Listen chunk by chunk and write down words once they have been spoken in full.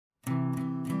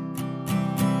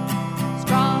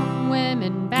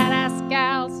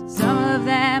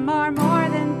them are more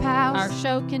than pals. Our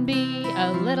show can be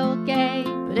a little gay,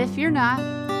 But if you're not,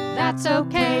 that's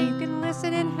okay. you can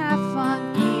listen and have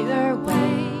fun either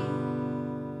way.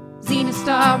 Xena,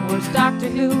 Star Wars, Doctor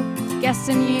Who, guests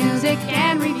and music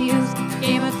and reviews.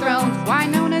 Game of Thrones,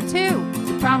 Winona too.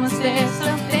 We promise there's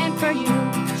something for you.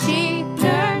 She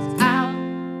nerds out.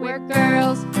 We're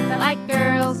girls that like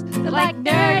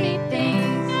nerdy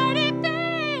things. Nerdy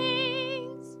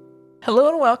things. Hello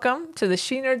and welcome to the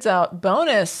She Nerds Out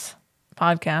bonus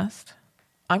podcast.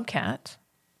 I'm Kat.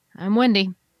 I'm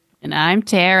Wendy. And I'm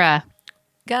Tara.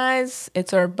 Guys,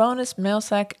 it's our bonus mail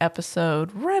sack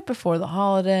episode right before the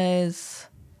holidays.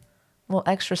 A little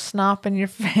extra snot in your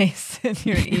face and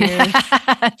your ears.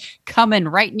 Coming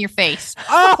right in your face.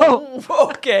 Oh,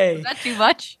 okay. Is that too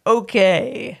much?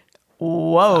 Okay.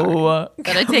 Whoa.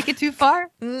 Did I take it too far?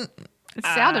 It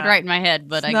sounded right in my head,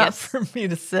 but It's I not guess for me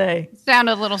to say. it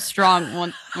sounded a little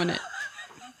strong when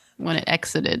it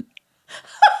exited.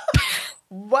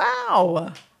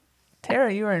 Wow.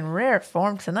 Tara, you are in rare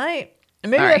form tonight. And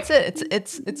maybe Sorry. that's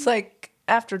it. It's like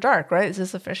after dark, right? Is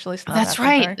this officially Snot That's After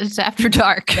right. Dark? It's after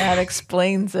dark. That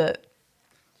explains it.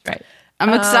 Right. I'm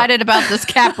excited about this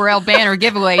Caparel banner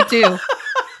giveaway too.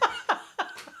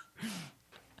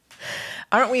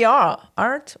 Aren't we all?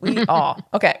 Aren't we all?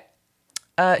 Okay.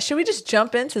 Should we just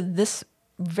jump into this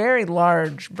very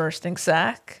large bursting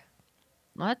sack?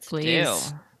 Let's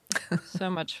Please. do. So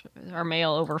much. Our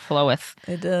mail overfloweth.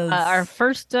 It does. Our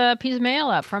first piece of mail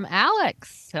up from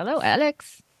Alex. Hello,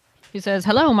 Alex. He says,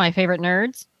 "Hello, my favorite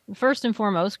nerds. First and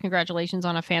foremost, congratulations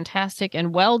on a fantastic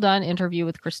and well done interview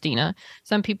with Christina.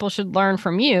 Some people should learn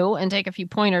from you and take a few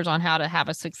pointers on how to have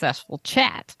a successful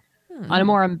chat. On a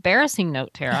more embarrassing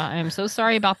note, Tara, I am so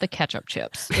sorry about the ketchup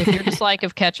chips. If your dislike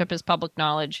of ketchup is public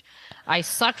knowledge, I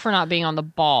suck for not being on the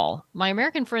ball. My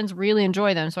American friends really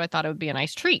enjoy them, so I thought it would be a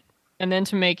nice treat. And then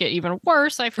to make it even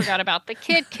worse, I forgot about the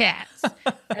Kit Kats,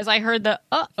 as I heard the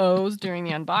uh-ohs during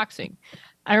the unboxing.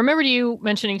 I remembered you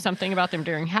mentioning something about them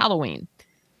during Halloween.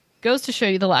 Goes to show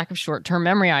you the lack of short-term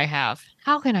memory I have.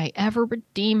 How can I ever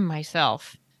redeem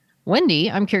myself? Wendy,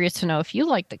 I'm curious to know if you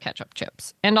like the ketchup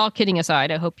chips. And all kidding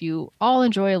aside, I hope you all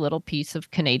enjoy a little piece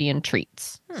of Canadian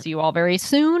treats. See you all very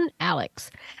soon, Alex."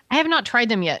 I have not tried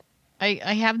them yet. I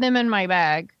have them in my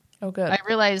bag. Oh, good. I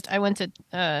realized I went to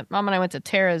Mom and I went to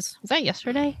Tara's. Was that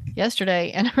yesterday? Yesterday,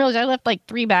 and I realized I left like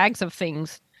 3 bags of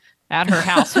things at her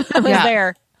house. I was Yeah.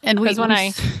 there And because when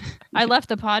I left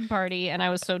the pod party and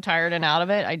I was so tired and out of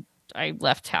it, I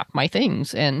left half my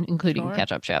things, and including Sure.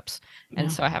 ketchup chips, and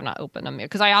so I have not opened them yet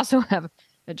because I also have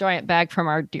a giant bag from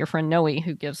our dear friend Noe,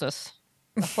 who gives us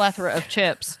a plethora of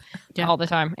chips Yeah. all the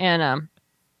time, and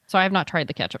so I have not tried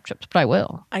the ketchup chips, but I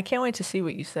will. I can't wait to see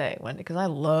what you say, Wendy, because I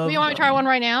love You want me to try them. one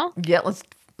right now? Yeah, let's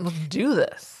do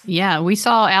this. Yeah, we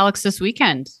saw Alex this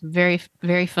weekend. Very,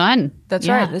 very fun. That's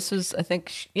Yeah. right. This was, I think,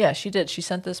 she did. She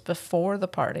sent this before the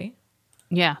party.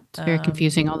 Yeah, it's very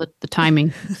confusing, all the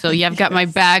timing. So yeah, I've got my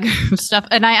bag of stuff.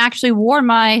 And I actually wore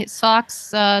my socks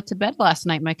to bed last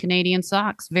night, my Canadian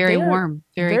socks. Very They're warm,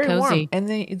 very cozy. warm. And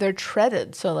they're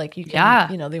treaded, so like you can,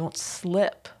 Yeah. they won't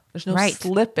slip. There's no Right.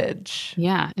 slippage.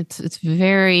 Yeah, it's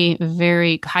very,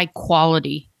 very high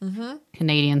quality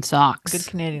Canadian socks. Good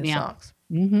Canadian Yeah. socks.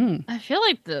 Mm-hmm. I feel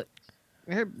like they're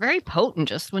very potent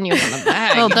just when you open the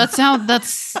bag. Oh,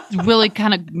 that's really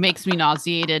kind of makes me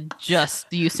nauseated.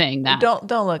 Just you saying that. Don't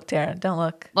look, Tara. Don't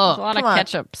look. There's a Oh, lot come of on.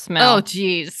 ketchup smell. oh,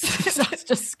 jeez, that's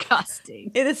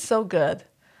disgusting. It is so good.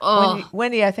 Oh,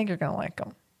 Wendy, I think you're gonna like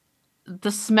them.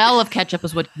 the smell of ketchup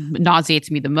is what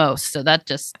nauseates me the most. So that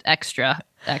just extra.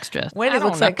 Wendy don't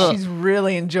looks like know. she's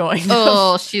really enjoying them.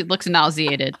 Oh, she looks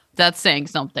nauseated. That's saying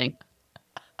something.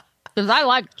 Because I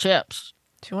like chips.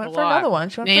 She went a for lot. another one.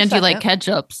 She went for a And you like second.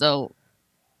 ketchup, so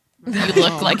you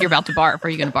look like you're about to barf. Are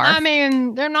you going to barf? I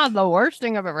mean, they're not the worst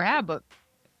thing I've ever had, but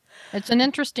it's an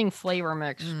interesting flavor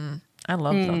mix. I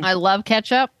love them. I love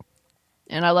ketchup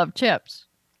and I love chips.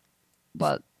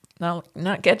 But No,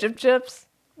 not ketchup chips.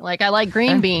 like I like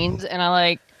green beans and I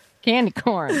like candy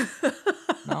corn.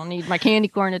 I don't need my candy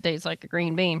corn to taste like a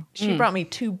green bean. She brought me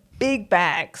 2 big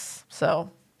bags,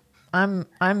 so I'm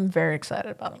very excited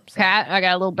about them. So Cat, I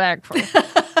got a little bag for you.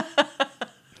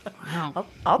 Wow.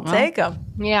 I'll take them.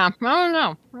 Yeah, I don't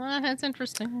know. That's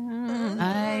interesting.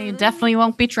 I definitely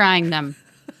won't be trying them.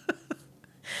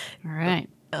 All right.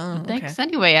 Thanks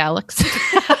anyway, Alex.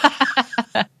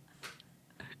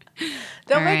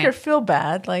 Don't All make right. her feel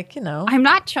bad. Like I'm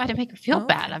not trying to make her feel Oh,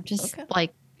 bad. I'm just okay.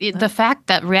 like the fact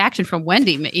that reaction from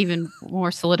Wendy even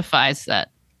more solidifies that.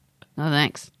 Oh,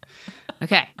 thanks.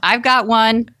 Okay, I've got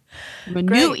one. A new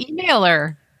Great.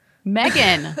 emailer,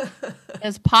 Megan,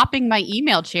 is popping my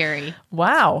email cherry.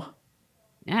 wow.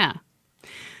 Yeah.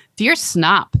 Dear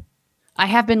Snop, I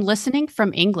have been listening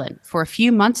from England for a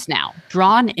few months now,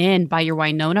 drawn in by your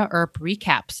Wynonna Earp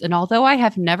recaps. And although I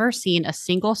have never seen a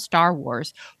single Star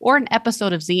Wars or an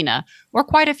episode of Xena or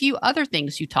quite a few other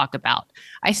things you talk about,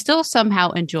 I still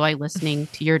somehow enjoy listening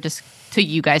to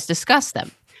you guys discuss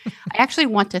them. I actually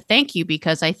want to thank you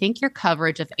because I think your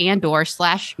coverage of Andor /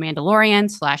 Mandalorian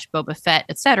 / Boba Fett,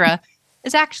 etc.,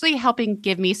 is actually helping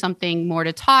give me something more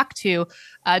to talk to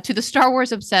the Star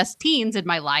Wars obsessed teens in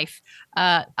my life.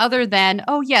 Other than,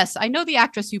 oh yes, I know the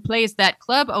actress who plays that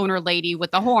club owner lady with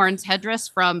the horns, headdress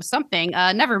from something.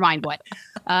 Never mind what.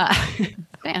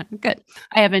 Man, good.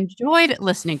 I have enjoyed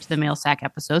listening to the Mail Sack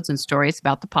episodes and stories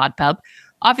about the Pod Pub.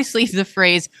 Obviously, the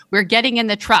phrase "we're getting in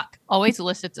the truck" always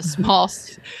elicits a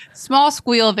small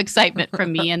squeal of excitement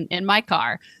from me in my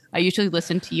car. I usually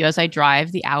listen to you as I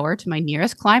drive the hour to my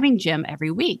nearest climbing gym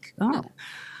every week. Oh.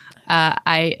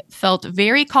 I felt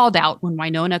very called out when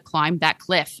Wynonna climbed that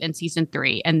cliff in season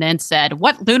 3 and then said,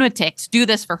 "What lunatics do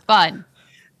this for fun?"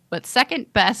 But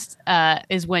second best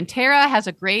is when Tara has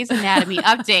a Grey's Anatomy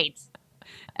update,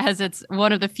 as it's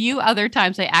one of the few other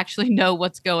times I actually know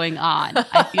what's going on.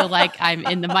 I feel like I'm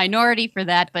in the minority for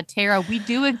that, but Tara, we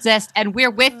do exist and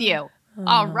we're with you.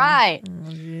 All right.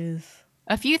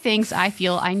 A few things I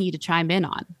feel I need to chime in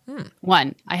on.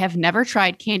 1, I have never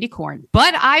tried candy corn,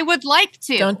 but I would like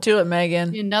to. Don't do it,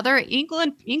 Megan. Another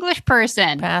English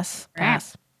person. Pass.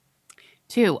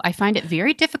 2, I find it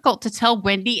very difficult to tell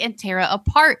Wendy and Tara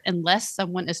apart unless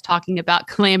someone is talking about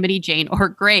Calamity Jane or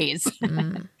Grays.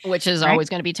 Which is always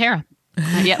going to be Tara.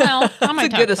 Yeah. Well, I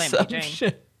might That's a talk good Calamity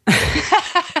assumption.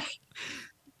 Jane.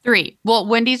 3, well,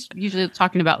 Wendy's usually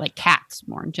talking about like cats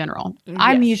more in general.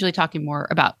 I'm usually talking more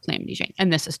about Calamity Jane,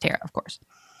 and this is Tara, of course.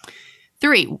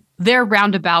 3, they're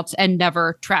roundabouts and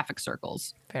never traffic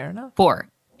circles. Fair enough. 4,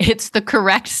 it's the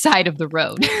correct side of the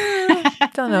road.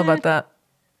 Don't know about that.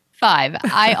 5,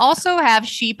 I also have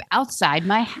sheep outside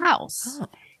my house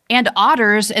and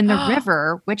otters in the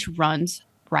river, which runs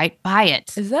right by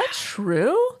it. Is that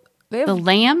true? The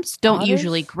lambs don't otters?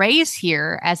 usually graze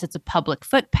here as it's a public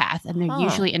footpath, and they're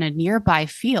usually in a nearby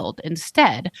field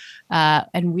instead.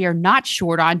 And we are not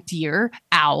short on deer,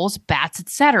 owls, bats,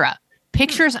 etc.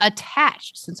 Pictures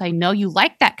attached, since I know you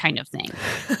like that kind of thing.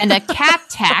 And a cat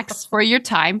tax for your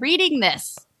time reading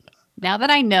this. Now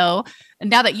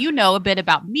that you know a bit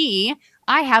about me,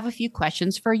 I have a few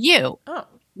questions for you.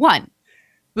 1,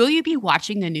 will you be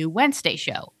watching the new Wednesday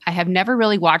show? I have never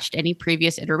really watched any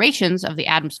previous iterations of the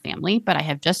Addams Family, but I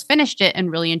have just finished it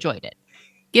and really enjoyed it.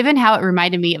 Given how it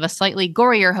reminded me of a slightly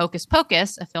gorier Hocus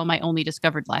Pocus, a film I only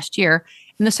discovered last year,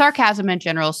 and the sarcasm and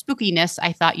general spookiness,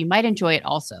 I thought you might enjoy it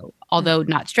also. Although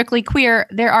not strictly queer,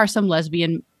 there are some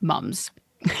lesbian mums.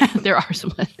 There are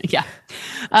some, yeah.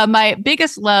 My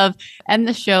biggest love and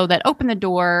the show that opened the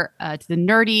door to the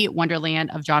nerdy wonderland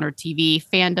of genre TV,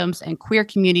 fandoms, and queer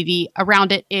community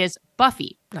around it is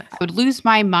Buffy. Nice. I would lose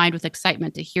my mind with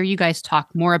excitement to hear you guys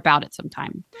talk more about it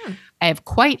sometime. I haven't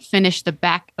quite finished the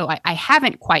back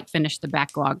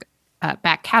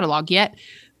catalog yet,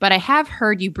 but I have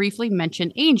heard you briefly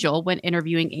mention Angel when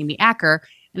interviewing Amy Acker,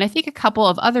 and I think a couple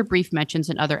of other brief mentions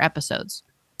in other episodes.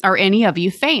 Are any of you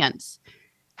fans?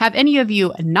 Have any of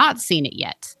you not seen it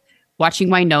yet? Watching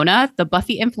Wynonna, the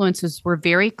Buffy influences were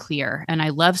very clear, and I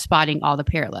love spotting all the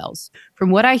parallels. From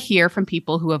what I hear from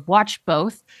people who have watched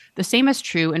both, the same is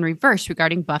true in reverse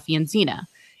regarding Buffy and Xena.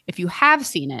 If you have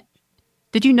seen it,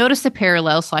 did you notice the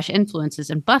parallels /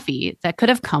 influences in Buffy that could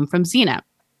have come from Xena?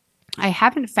 I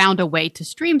haven't found a way to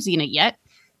stream Xena yet,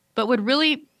 but would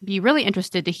be really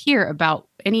interested to hear about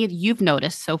any you've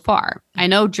noticed so far. I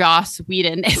know Joss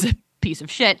Whedon is a piece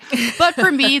of shit, but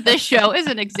for me, this show is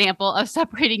an example of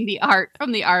separating the art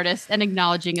from the artist and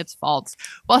acknowledging its faults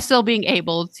while still being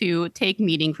able to take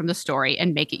meaning from the story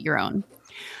and make it your own.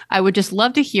 I would just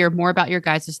love to hear more about your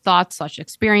guys' thoughts /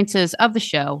 experiences of the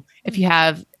show. If you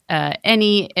have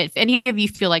if any of you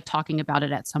feel like talking about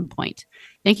it at some point.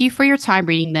 Thank you for your time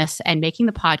reading this and making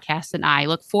the podcast, and I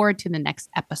look forward to the next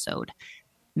episode.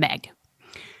 Meg.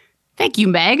 Thank you,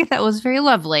 Meg. That was very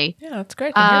lovely. Yeah, it's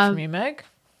great to hear from you, Meg.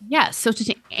 Yeah, so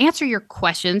to answer your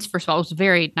questions, first of all, it was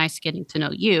very nice getting to know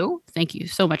you. Thank you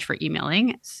so much for emailing.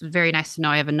 It's very nice to know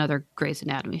I have another Grey's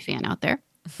Anatomy fan out there,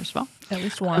 first of all. At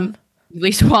least one. At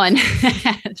least one.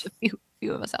 There's a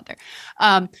few of us out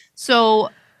there.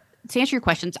 So to answer your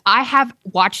questions, I have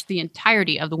watched the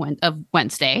entirety of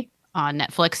Wednesday on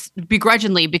Netflix,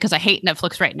 begrudgingly, because I hate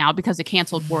Netflix right now because it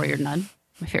canceled Warrior Nun,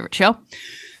 my favorite show.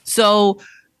 So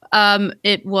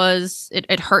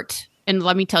it hurt. And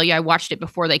let me tell you, I watched it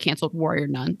before they canceled Warrior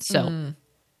Nun. So,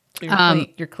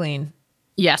 You're clean.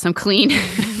 Yes, I'm clean.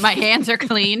 My hands are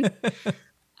clean.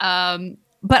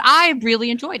 but I really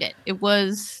enjoyed it. It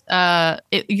was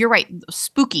you're right.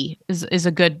 Spooky is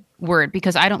a good word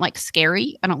because I don't like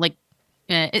scary. I don't like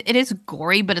it is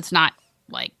gory, but it's not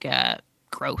like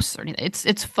gross or anything.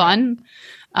 It's fun.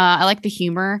 I like the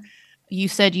humor. You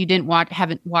said you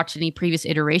haven't watched any previous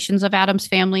iterations of Addams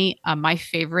Family. My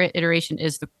favorite iteration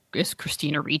is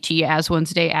Christina Ricci as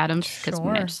Wednesday Addams because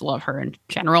Sure. I just love her in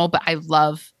general. But I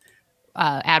love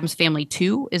Addams Family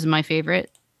 2 is my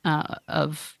favorite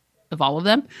of all of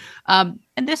them. And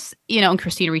this, and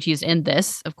Christina Ricci is in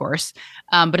this, of course,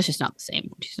 but it's just not the same.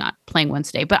 She's not playing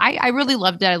Wednesday. But I really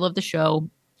loved it. I loved the show.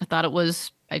 I thought it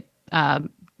was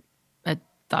I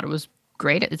thought it was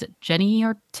great. Is it Jenny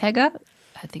Ortega?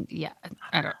 I think, yeah.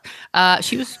 I don't know.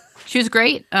 She was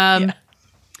great.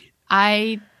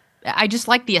 I just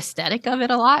like the aesthetic of it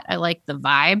a lot. I like the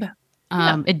vibe.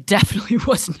 It definitely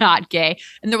was not gay,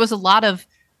 and there was a lot of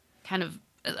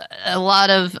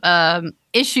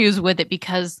issues with it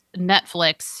because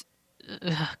Netflix.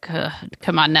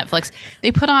 Come on, Netflix!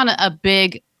 They put on a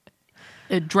big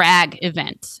drag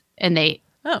event, and they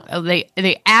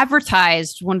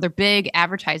advertised one of their big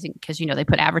advertising because they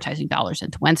put advertising dollars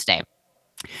into Wednesday.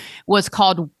 Was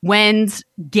called When's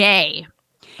Gay.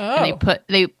 Oh. And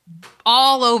they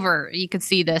all over. You could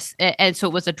see this, and so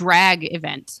it was a drag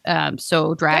event.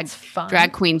 So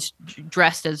drag queens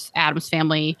dressed as Addams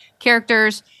Family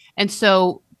characters, and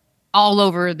so all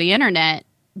over the internet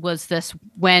was this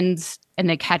When's, and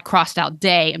they had crossed out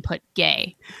day and put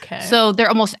gay. Okay. So they're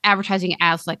almost advertising it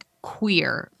as like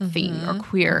queer theme or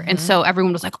queer, and so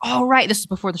everyone was like, "Oh, right." This is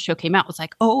before the show came out. It was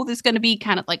like, "Oh, there's going to be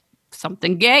kind of like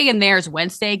something gay in there. Is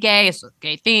Wednesday gay? It's a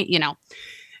gay thing,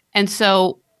 And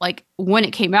so, like, when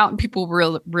it came out and people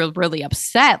were really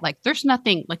upset, like, there's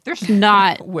nothing, like, there's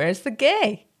not. Where's the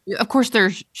gay? Of course,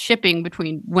 there's shipping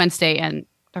between Wednesday and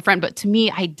her friend, but to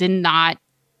me, I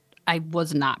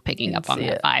was not picking up on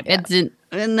that vibe. Yeah. It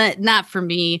didn't, not for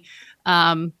me.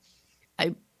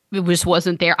 It just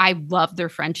wasn't there. I love their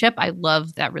friendship. I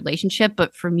love that relationship,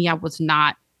 but for me, I was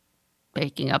not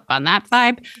picking up on that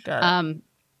vibe. Got it.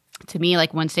 To me,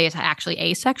 like Wednesday is actually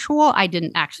asexual. I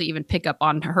didn't actually even pick up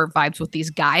on her vibes with these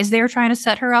guys they were trying to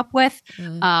set her up with.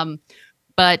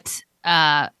 But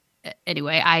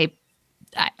anyway,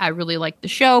 I really liked the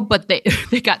show, but they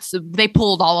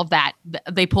pulled all of that.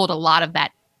 They pulled a lot of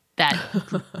that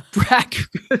drag.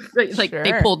 Like Sure.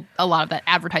 they pulled a lot of that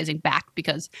advertising back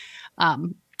because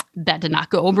that did not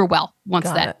go over well once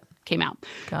Got that it. came out.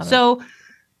 Got it. So.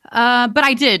 But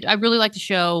I really like the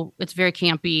show. It's very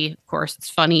campy, of course. It's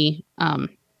funny.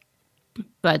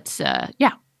 But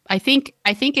yeah, I think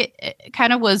it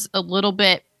kind of was a little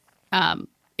bit.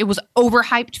 It was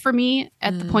overhyped for me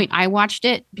at the point I watched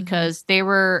it because it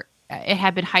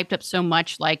had been hyped up so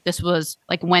much. Like this was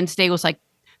like Wednesday was like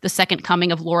the second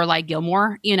coming of Lorelai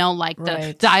Gilmore. Like the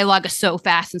Right. dialogue is so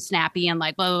fast and snappy and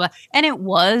like blah blah blah. And it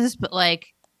was, but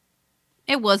like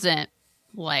it wasn't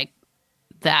like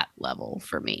that level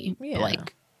for me. Yeah.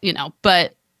 Like,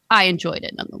 but I enjoyed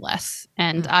it nonetheless.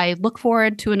 And I look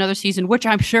forward to another season, which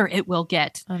I'm sure it will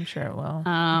get. I'm sure it will.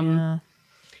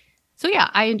 So yeah,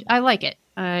 I like it.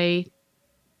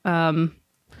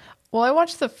 Well, I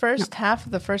watched the first half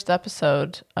of the first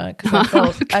episode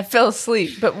because I fell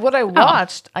asleep. But what I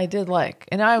watched, I did like,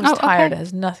 and I was tired. Okay. It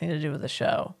has nothing to do with the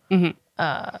show.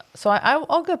 Mm-hmm. So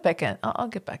I'll get back in. I'll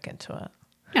get back into it.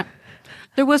 Yeah.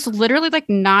 There was literally like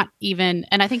not even,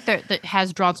 and I think that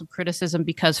has drawn some criticism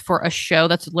because for a show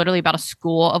that's literally about a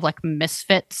school of like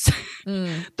misfits,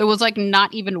 there was like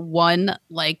not even one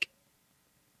like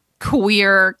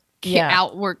queer,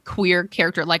 outward queer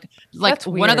character. Like That's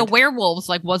one of the weird. werewolves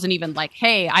like wasn't even like,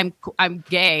 hey, I'm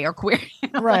gay or queer.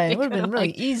 Right. Like, It would have been really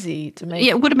like, easy to make.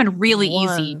 yeah, it would have been really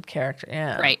one easy. character.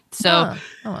 Yeah. Right. So,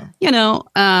 Oh, well.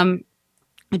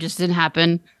 it just didn't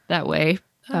happen that way.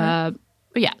 But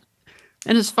yeah.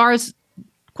 And as far as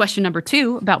question number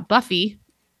 2 about Buffy,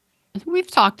 I think we've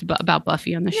talked about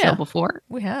Buffy on the show before.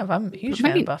 We have. I'm a huge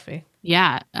Maybe- fan of Buffy.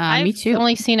 Yeah, I've me too.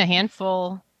 only seen a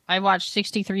handful. I watched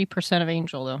 63% of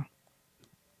Angel though.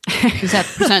 Is that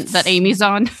percent that Amy's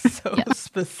on? So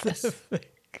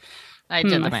specific. I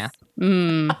did the math.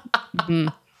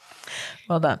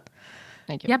 Well done.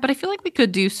 Thank you. Yeah, but I feel like we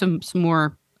could do some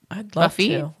more I'd love Buffy.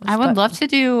 to. I would love to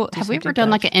do. Have some we ever deep done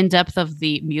like dive. an in-depth of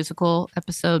the musical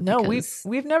episode? No, Because-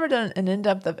 we've never done an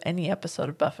in-depth of any episode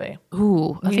of Buffy.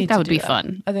 Ooh, I We think need that to would do be that.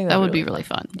 fun. I think that that'd would be be really really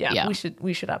fun. Yeah, Yeah,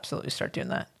 we should absolutely start doing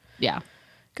that. yeah.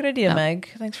 Good idea, Meg.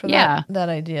 Thanks for Yeah. that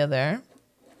idea there.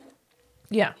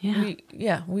 Yeah.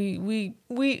 Yeah. We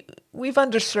we've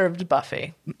underserved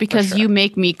Buffy. Because sure. you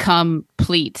make me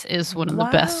complete is one of the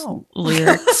best Wow.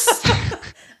 lyrics.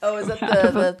 Oh, is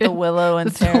that the Willow and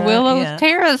It's the Tara? Willow Yeah.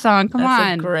 Tara song. Come That's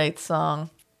on. a great song.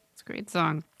 It's a great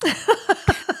song.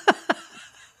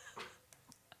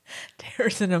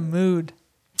 Tara's in a mood.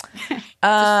 It's a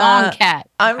song cat.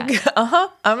 I'm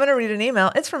gonna read an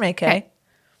email. It's from AK. Okay.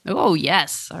 Oh,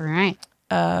 yes. All right.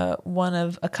 One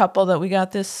of a couple that we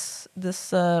got this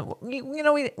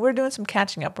we're doing some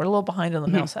catching up. We're a little behind on the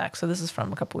mail sack, so this is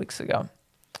from a couple weeks ago.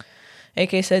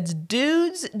 AK says,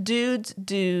 dudes,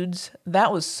 that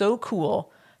was so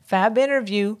cool. Fab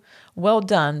interview. Well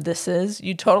done. This is.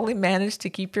 You totally managed to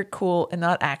keep your cool and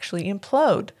not actually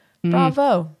implode.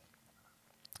 Bravo.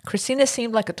 Christina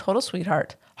seemed like a total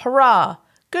sweetheart. Hurrah.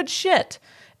 Good shit.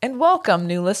 And welcome,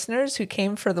 new listeners who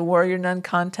came for the Warrior Nun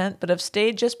content, but have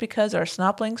stayed just because our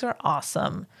snoplings are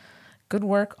awesome. Good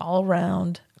work all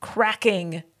around.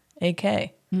 Cracking.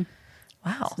 AK.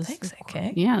 Wow. Thanks,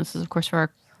 AK. Yeah, this is, of course, for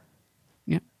our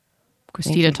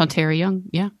Christina Tontera Young.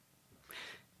 Yeah.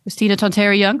 Christina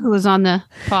Tontera Young, who was on the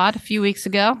pod a few weeks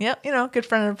ago. Yep, good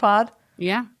friend of the pod.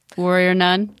 Yeah. Warrior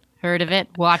Nun. Heard of it.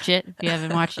 Watch it if you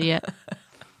haven't watched it yet.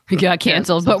 We got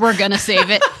canceled, but we're going to save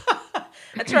it.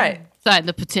 That's right. Sign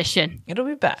the petition. It'll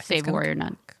be back. Save Warrior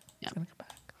Nun. It's gonna come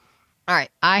back. All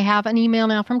right. I have an email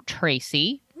now from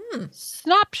Tracy.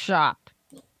 Snop Shop.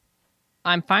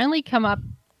 I'm finally come up.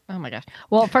 Oh my gosh.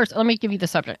 Well, first, let me give you the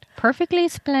subject. Perfectly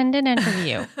splendid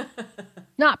interview.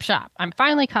 Snop Shop. I'm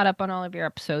finally caught up on all of your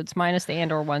episodes, minus the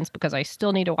Andor ones, because I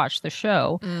still need to watch the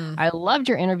show. I loved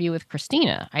your interview with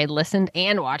Christina. I listened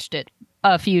and watched it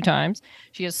a few times.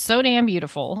 She is so damn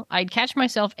beautiful. I'd catch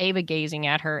myself Ava gazing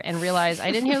at her and realize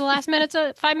I didn't hear the last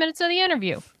 5 minutes of the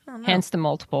interview. Hence the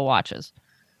multiple watches.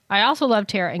 I also loved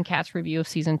Tara and Kat's review of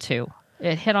season 2.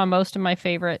 It hit on most of my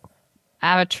favorite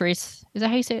Avatrice. Is that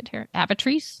how you say it, Tara?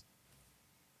 Avatrice?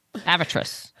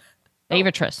 Avatrice.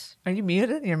 Avatrice. Are you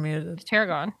muted? You're muted. Is Tara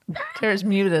gone? Tara's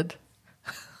muted.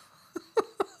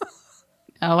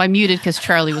 Oh, I muted because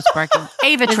Charlie was barking.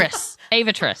 Avatrice.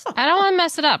 Avatrice. I don't want to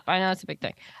mess it up. I know it's a big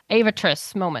thing.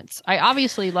 Avatrice moments. I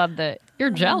obviously love the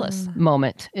 "you're jealous"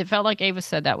 moment. It felt like Ava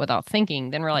said that without thinking,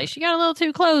 then realized she got a little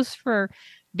too close for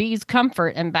B's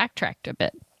comfort and backtracked a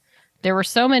bit. There were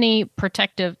so many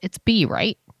protective. It's B,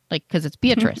 right? Like, because it's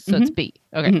Beatrice, so it's B.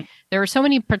 Okay. There were so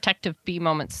many protective B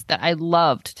moments that I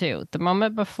loved too. The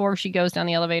moment before she goes down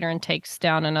the elevator and takes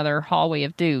down another hallway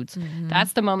of dudes.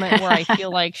 That's the moment where I feel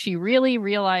like she really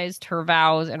realized her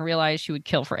vows and realized she would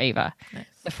kill for Ava. Nice.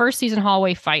 The first season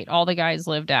hallway fight, all the guys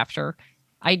lived after.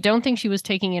 I don't think she was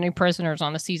taking any prisoners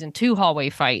on the season 2 hallway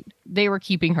fight. They were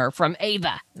keeping her from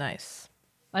Ava. Nice.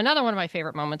 Another one of my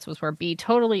favorite moments was where B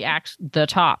totally acts the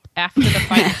top. After the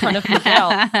fight in front of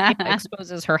Miguel, Ava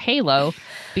exposes her halo.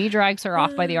 B drags her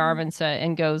off by the arm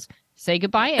and goes, "Say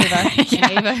goodbye, Ava."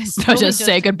 And Ava is So totally just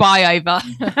say goodbye, Ava.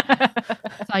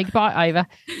 Say goodbye, Ava.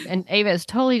 And Ava is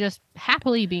totally just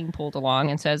happily being pulled along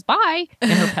and says bye in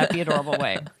her peppy, adorable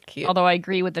way. Cute. Although I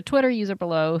agree with the Twitter user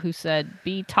below who said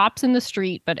B tops in the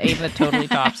street, but Ava totally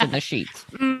tops in the sheets.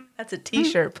 That's a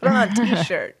t-shirt. Put on a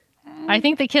t-shirt. I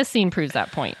think the kiss scene proves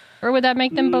that point. Or would that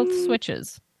make them both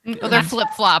switches? Oh, they're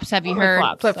flip-flops. Have you heard?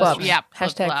 Flip-flops. Flip-flops. Yeah.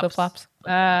 Hashtag flip-flops.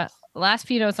 Last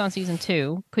few notes on season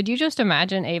 2. Could you just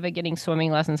imagine Ava getting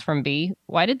swimming lessons from B?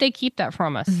 Why did they keep that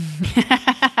from us?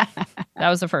 That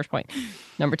was the first point.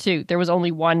 Number 2, there was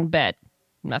only one bed.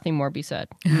 Nothing more be said.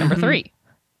 Number 3,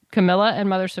 Camilla and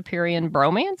Mother Superior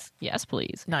bromance? Yes,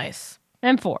 please. Nice.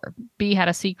 And 4, B had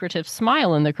a secretive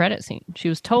smile in the credit scene. She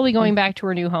was totally going back to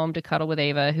her new home to cuddle with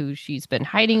Ava, who she's been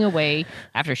hiding away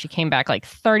after she came back like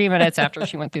 30 minutes after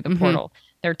she went through the portal.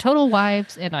 They're total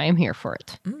wives, and I am here for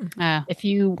it. If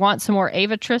you want some more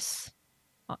Avatrice,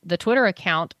 the Twitter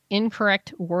account,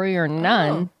 Incorrect Warrior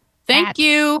Nun. Thank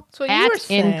you. That's what you were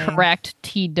saying. Incorrect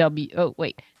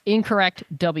Incorrect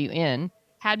WN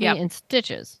had me in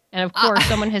stitches. And of course,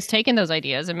 someone has taken those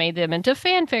ideas and made them into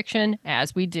fan fiction,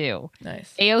 as we do.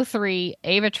 Nice. AO3,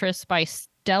 Avatrice by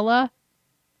Stella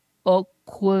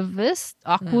Aquavist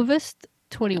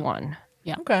 21.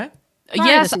 Okay.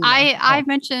 Yes, email. I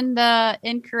mentioned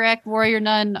Incorrect Warrior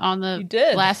Nun on You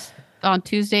did. on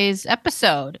Tuesday's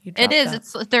episode. You It dropped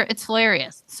is. that. It's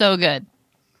hilarious. So good.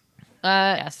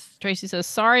 Yes. Tracy says,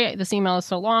 sorry, this email is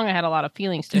so long. I had a lot of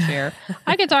feelings to share.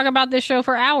 I could talk about this show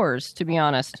for hours, to be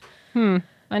honest.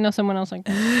 I know someone else like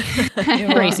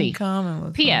that. Tracy. In common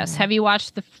with P.S. Have you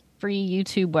watched the free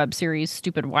YouTube web series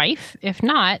Stupid Wife? If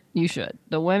not, you should.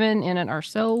 The women in it are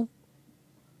so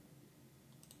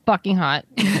fucking hot.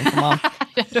 Mom.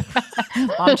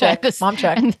 Mom check. Mom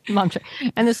check. Mom check.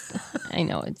 And this, I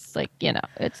know, it's like,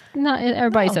 it's not,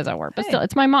 everybody says that word, but still,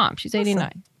 it's my mom. She's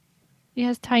 89. He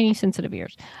has tiny sensitive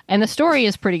ears. And the story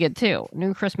is pretty good too.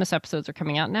 New Christmas episodes are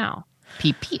coming out now.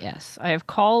 PPS.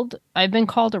 I've been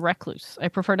called a recluse. I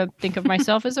prefer to think of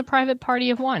myself as a private party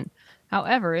of one.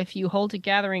 However, if you hold a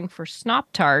gathering for snop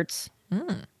tarts,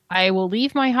 I will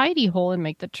leave my hidey hole and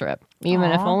make the trip,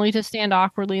 even if Aw. only to stand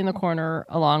awkwardly in the corner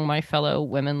along my fellow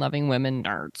women-loving women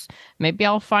nerds. Maybe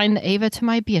I'll find the Ava to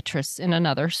my Beatrice in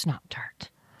another snop tart.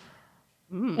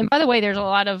 And by the way, there's a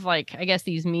lot of like, I guess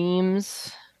these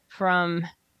memes from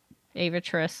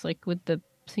Avatrice, like with the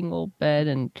single bed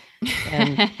and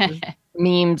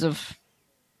memes of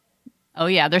Oh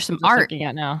yeah, there's some just art. looking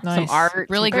at now. Nice. Some art,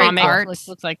 Really some great comic, art.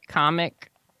 Looks like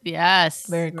comic. Yes.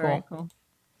 Very cool. Cool.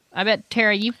 I bet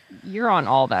Tara, you're on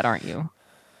all that, aren't you?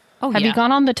 Oh Have yeah. you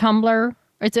gone on the Tumblr?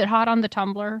 Is it hot on the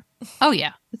Tumblr? Oh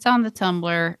yeah. It's on the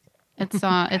Tumblr. It's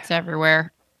on. It's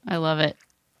everywhere. I love it.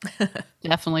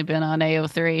 Definitely been on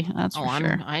AO3. That's for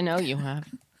sure. I know you have.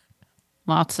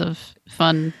 Lots of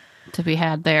fun to be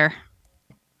had there.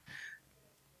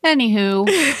 Anywho,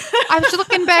 I was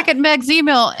looking back at Meg's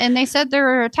email and they said there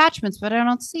were attachments, but I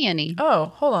don't see any. Oh,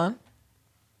 hold on.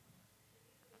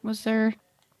 Was there?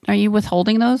 Are you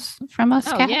withholding those from us,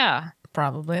 Oh Kat? yeah.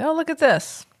 Probably. Oh, look at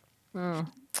this. Oh.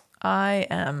 I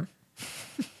am.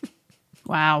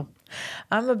 Wow.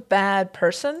 I'm a bad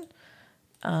person.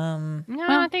 No,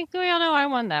 I think we all know I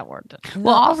won that word.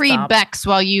 Well, I'll read stop. Beck's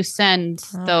while you send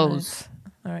All those.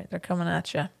 All right, they're coming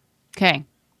at you. Okay.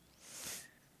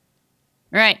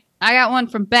 All right. I got one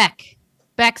from Beck.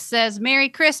 Beck says, Merry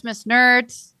Christmas,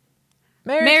 nerds.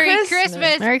 Merry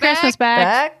Christmas. Merry Beck. Christmas,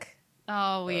 back. Back.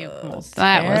 Oh, we Terrible.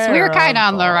 were kind of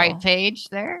on the right page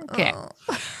there. Okay.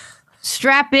 Oh.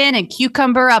 Strap in and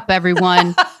cucumber up,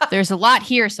 everyone. There's a lot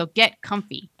here, so get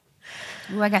comfy.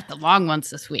 Ooh, I got the long ones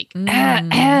this week.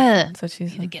 That's what she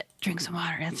Need to said. drink some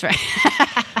water. That's right.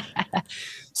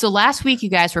 So last week, you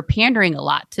guys were pandering a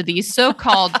lot to these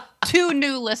so-called 2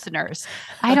 new listeners.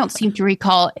 I don't seem to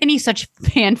recall any such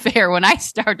fanfare when I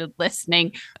started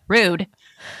listening. Rude.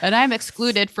 And I'm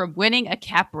excluded from winning a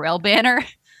Caparel banner.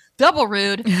 Double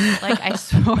rude.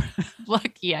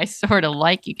 Lucky I sort of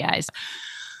like you guys.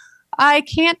 I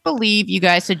can't believe you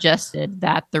guys suggested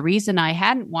that the reason I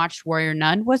hadn't watched Warrior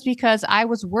Nun was because I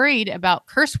was worried about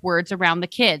curse words around the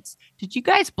kids. Did you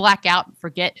guys black out and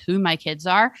forget who my kids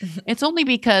are? It's only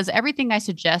because everything I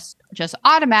suggest just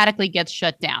automatically gets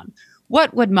shut down.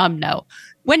 What would Mom know?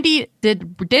 Wendy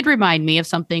did remind me of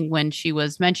something when she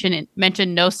was mentioned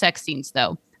no sex scenes,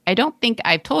 though. I don't think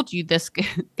I've told you this,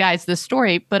 guys, this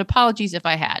story, but apologies if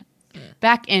I had.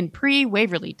 Back in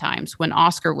pre-Waverly times when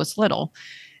Oscar was little,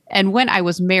 and when I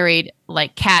was married,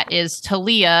 like Kat is to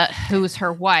Leah, who's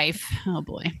her wife. Oh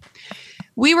boy.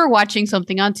 We were watching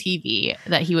something on TV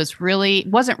that he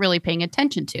wasn't really paying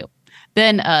attention to.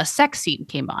 Then a sex scene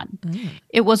came on.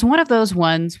 It was one of those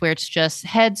ones where it's just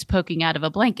heads poking out of a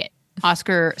blanket.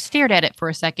 Oscar stared at it for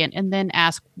a second and then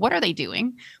asked, "What are they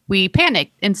doing?" We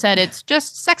panicked and said, "It's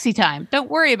just sexy time. Don't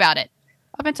worry about it."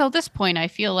 Up until this point, I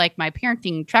feel like my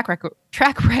parenting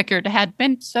track record had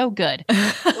been so good.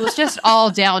 It was just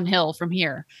all downhill from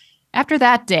here. After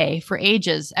that day, for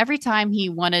ages, every time he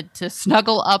wanted to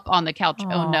snuggle up on the couch,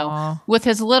 Aw. with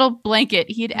his little blanket,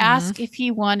 he'd ask if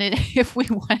we wanted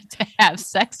to have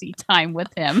sexy time with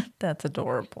him. That's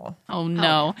adorable. Oh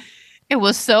no. It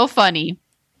was so funny.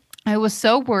 I was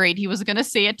so worried he was going to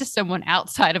say it to someone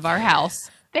outside of our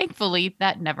house. Thankfully,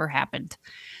 that never happened.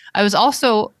 I was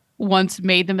also once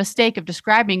made the mistake of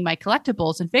describing my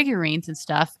collectibles and figurines and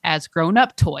stuff as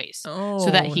grown-up toys so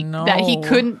that he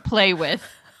couldn't play with.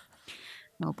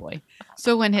 Oh boy.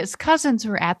 So when his cousins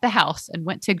were at the house and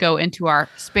went to go into our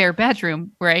spare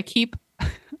bedroom where I keep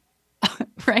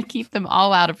them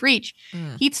all out of reach,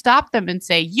 he'd stop them and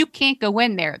say, "You can't go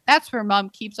in there. That's where Mom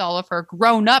keeps all of her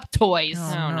grown-up toys."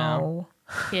 Oh, no.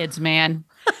 Kids, man.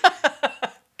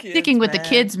 Kids, Sticking with man.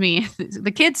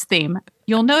 the kids theme,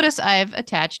 you'll notice I've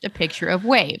attached a picture of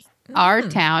Wave. Our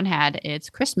town had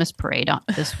its Christmas parade on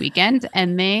this weekend,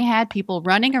 and they had people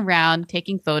running around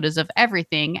taking photos of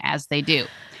everything as they do.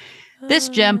 This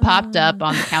gem popped up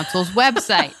on the council's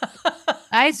website.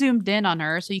 I zoomed in on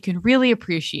her so you can really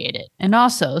appreciate it, and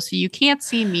also so you can't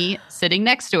see me sitting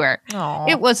next to her. Aw.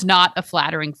 It was not a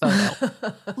flattering photo.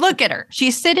 Look at her.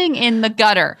 She's sitting in the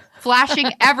gutter,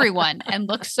 flashing everyone, and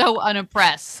looks so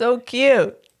unimpressed. So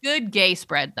cute. Good gay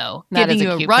spread, though. That Giving is a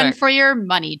you a cute run pic. for your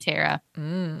money, Tara.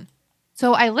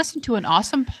 So I listened to an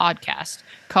awesome podcast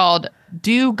called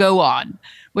Do Go On,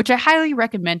 which I highly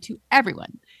recommend to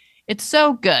everyone. It's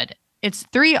so good. It's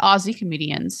 3 Aussie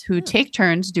comedians who take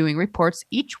turns doing reports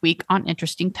each week on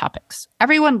interesting topics.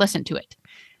 Everyone listen to it.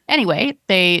 Anyway,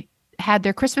 they had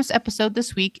their Christmas episode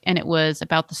this week, and it was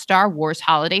about the Star Wars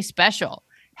holiday special.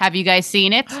 Have you guys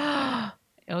seen it?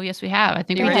 Oh, yes, we have. I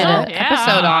think The we did original? an Yeah.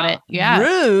 episode on it. Yeah.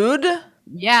 Rude.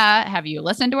 Yeah. Have you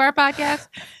listened to our podcast?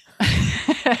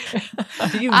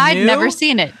 You I'd knew? never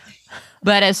seen it.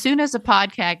 But as soon as the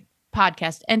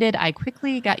podcast ended, I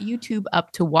quickly got YouTube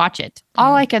up to watch it.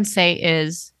 All I can say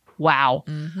is, wow.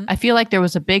 Mhm. I feel like there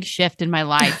was a big shift in my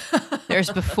life. There's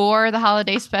before the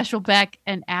holiday special Beck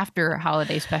and after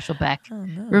holiday special Beck. Oh,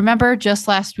 no. Remember just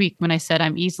last week when I said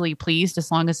I'm easily pleased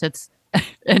as long as it's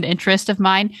an interest of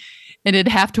mine and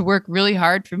it'd have to work really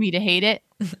hard for me to hate it?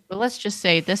 But let's just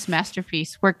say this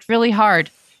masterpiece worked really hard.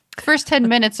 First 10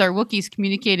 minutes are Wookiees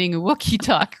communicating a Wookiee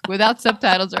talk without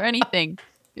subtitles or anything.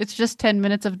 It's just 10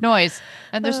 minutes of noise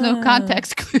and there's no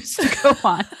context clues to go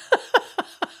on.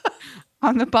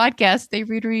 On the podcast, they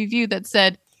read a review that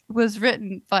said it was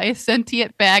written by a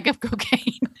sentient bag of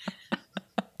cocaine,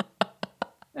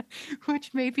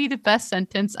 which may be the best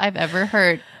sentence I've ever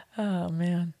heard. Oh,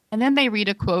 man. And then they read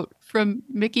a quote from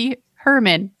Mickey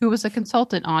Herman, who was a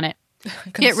consultant on it.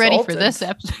 Get ready for this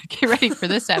Get ready for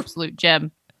this absolute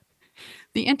gem.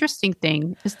 The interesting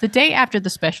thing is the day after the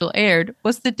special aired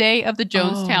was the day of the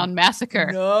Jonestown massacre.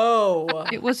 No.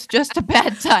 It was just a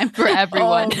bad time for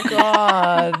everyone. Oh,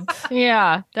 God.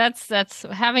 Yeah, that's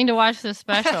having to watch this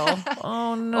special.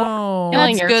 Oh, no.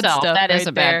 Killing That's good yourself. stuff That is right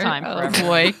a bad there. time for Oh everyone.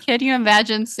 boy, can you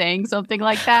imagine saying something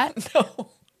like that? No.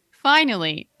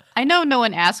 Finally, I know no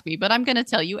one asked me, but I'm going to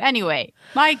tell you anyway.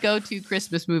 My go-to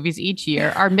Christmas movies each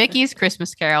year are Mickey's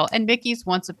Christmas Carol and Mickey's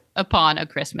Once Upon a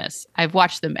Christmas. I've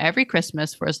watched them every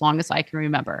Christmas for as long as I can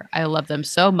remember. I love them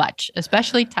so much,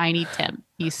 especially Tiny Tim.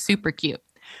 He's super cute.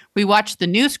 We watched the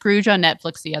new Scrooge on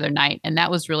Netflix the other night, and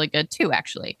that was really good too,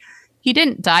 actually. He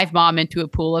didn't dive Mom into a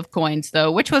pool of coins,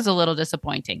 though, which was a little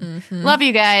disappointing. Love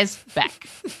you guys. Beck.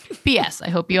 P.S. I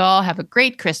hope you all have a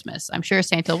great Christmas. I'm sure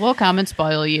Santa will come and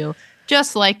spoil you,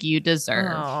 just like you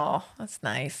deserve. Oh, that's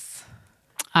nice.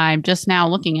 I'm just now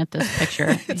looking at this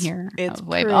picture here. it's of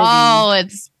Wave. pretty. Oh,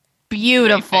 it's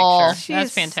beautiful. Great picture.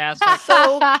 That's She's fantastic.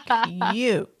 So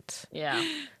cute. Yeah.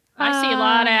 I see a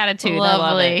lot of attitude. I love it.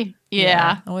 Lovely.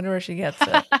 Yeah. I wonder where she gets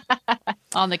it.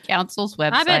 On the council's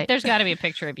website. I bet there's got to be a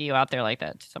picture of you out there like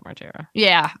that somewhere, Tara.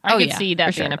 Yeah. I could yeah, see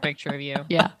that for being sure. a picture of you.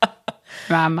 Yeah.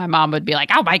 My mom would be like,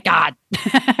 "Oh my god."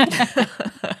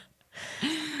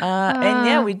 And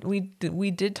yeah,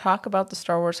 we did talk about the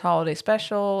Star Wars Holiday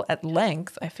Special at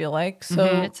length. I feel like so.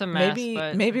 It's a mess,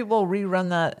 but- maybe we'll rerun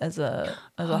that as a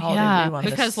holiday yeah, rerun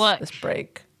because look- this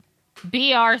break.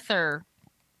 B. Arthur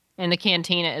in the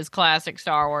cantina is classic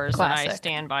Star Wars, and I Classic.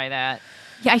 stand by that.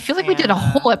 Yeah, I feel like we did a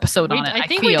whole episode we- on it. I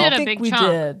think we feel. did I a think big we chunk.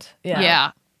 did. Yeah,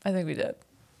 Yeah. I think we did.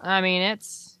 I mean,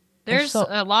 there's so-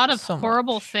 a lot of so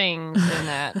horrible things in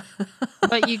that,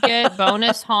 but you get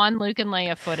bonus Han, Luke, and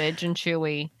Leia footage and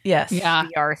Chewie. Yes. Yeah. B.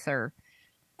 Arthur.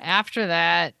 After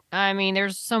that, I mean,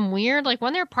 there's some weird, like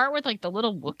when they're part with like the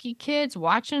little Wookiee kids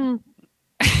watching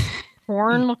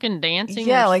porn looking dancing.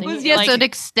 Yeah, or like- singing, Yeah, like, so an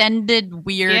extended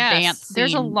weird yes, dance.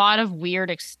 There's a scene. lot of weird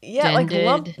extended Yeah,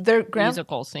 like their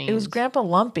musical scenes. It was Grandpa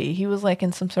Lumpy. He was like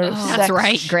in some sort of Oh, sex, that's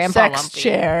right, Grandpa sex Lumpy.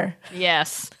 chair.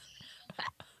 Yes.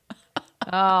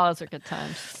 Oh, those are good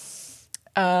times.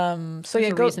 So There's yeah,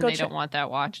 a go reason they check, don't want that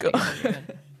watched.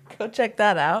 go check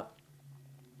that out.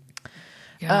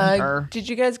 Did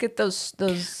you guys get those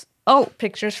Oh,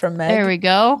 pictures from Meg? there we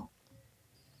go.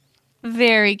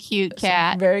 Very cute Some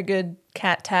cat. very good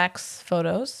cat tax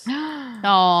photos.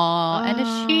 Oh, and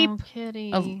a sheep.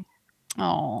 Kitty. Oh.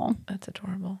 Oh, That's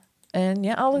adorable. And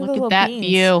yeah, oh, look, Look at the at little that beans.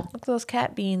 view. Look at those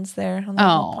cat beans there on the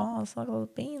little Oh. paws. Look at those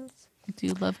beans. I do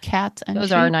love cats and Those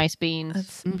sheep. are nice beans.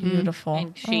 That's Mhm. beautiful.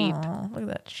 And sheep. Aw, look at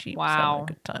that sheep. Wow. Wow. A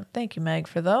good time. Thank you, Meg,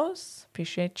 for those.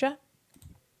 Appreciate you.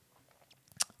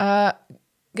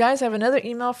 Guys, I have another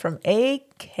email from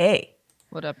AK.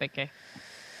 What up, AK?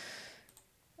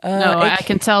 No, I AK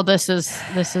can tell this is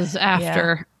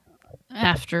after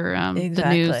the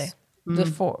exactly. news.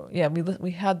 Before, yeah,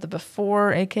 we had the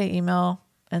before AK email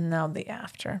and now the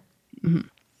after. Mhm.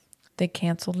 They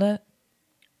canceled it.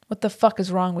 What the fuck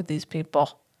is wrong with these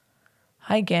people?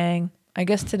 Hi, gang. I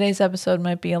guess today's episode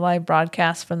might be a live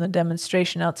broadcast from the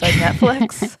demonstration outside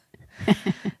Netflix.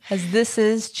 As this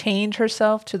is chained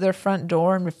herself to their front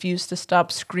door and refused to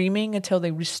stop screaming until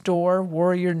they restore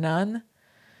Warrior Nun.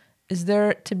 Is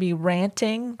there to be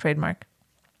ranting? Trademark.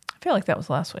 I feel like that was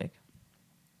last week.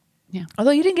 Yeah.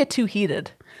 Although you didn't get too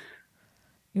heated.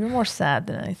 You were more sad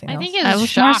than anything I else. think it I was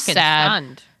was more shock and sad.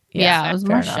 stunned. Yeah, I was fair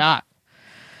more enough. shocked.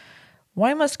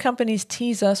 Why must companies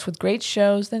tease us with great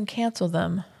shows, then cancel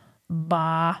them?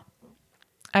 Bah.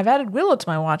 I've added Willow to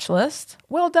my watch list.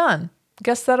 Well done.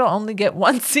 Guess that'll only get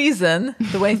one season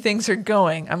the way things are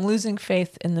going. I'm losing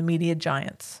faith in the media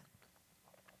giants.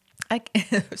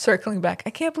 Circling back, I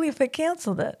can't believe they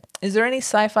canceled it. Is there any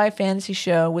sci-fi fantasy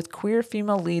show with queer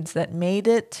female leads that made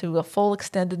it to a full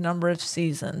extended number of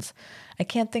seasons? I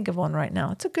can't think of one right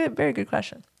now. It's a very good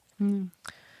question.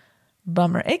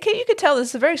 Bummer. AK, you could tell this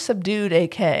is a very subdued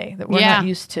AK that we're not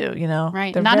used to, you know?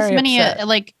 Right. They're Not as very many upset.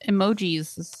 like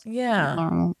emojis as Yeah.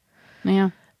 normal.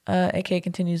 Yeah. AK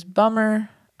continues, bummer.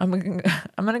 I'm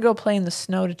gonna go play in the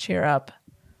snow to cheer up.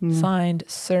 Signed,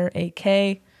 Sir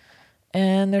AK.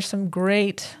 And there's some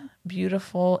great,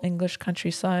 beautiful English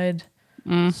countryside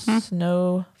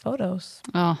snow photos.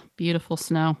 Oh, beautiful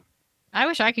snow. I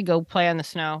wish I could go play on the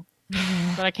snow,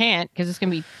 but I can't because it's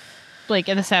gonna be like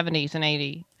in the 70s and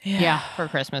 80s. Yeah. For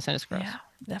Christmas, and it's gross. Yeah,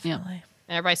 definitely.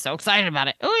 And everybody's so excited about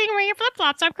it. Oh, you can wear your flip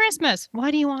flops on Christmas. Why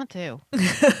do you want to?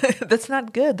 That's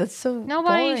not good. That's so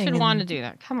Nobody boring should and- want to do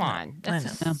that. Come on. I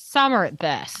That's know. summer at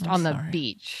best I'm on the sorry.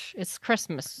 beach. It's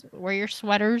Christmas. Wear your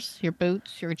sweaters, your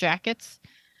boots, your jackets.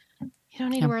 You don't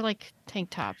need to wear like tank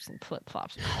tops and flip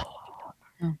flops.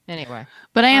 Anyway.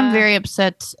 But I am Uh, very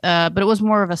upset. But it was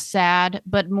more of a sad,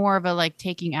 but more of a like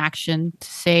taking action to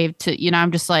save.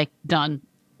 I'm just like done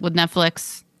with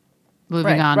Netflix.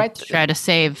 Moving Right, on right. to try to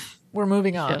save. We're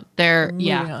moving on. They're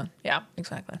Moving on. Yeah,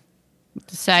 exactly.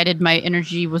 decided my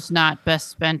energy was not best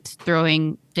spent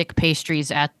throwing dick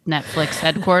pastries at Netflix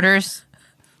headquarters.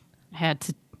 I had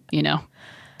to,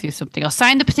 do something else.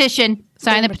 Sign the petition.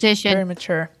 Sign the Very petition.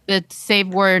 mature. The Save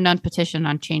Warrior None petition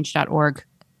on change.org.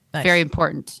 Nice. Very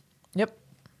important. Yep.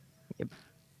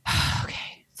 Okay.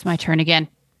 It's my turn again.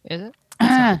 Is it?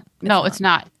 No, it's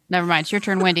not. Never mind. It's your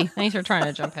turn, Wendy. Thanks for trying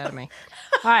to jump ahead of me.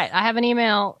 All right. I have an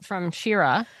email from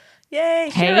Shira. Yay,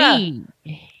 Shira.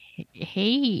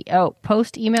 Hey. Oh,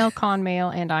 post email, con mail,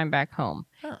 and I'm back home.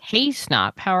 Oh. Hey,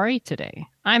 Snop. How are you today?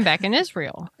 I'm back in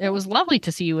Israel. It was lovely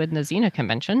to see you in the Xena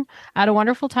convention. I had a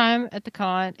wonderful time at the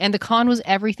con, and the con was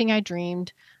everything I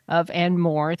dreamed of and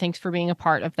more. Thanks for being a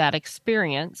part of that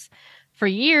experience. For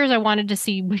years, I wanted to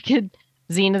see Wicked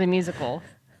Xena the musical,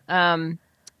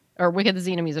 or Wicked the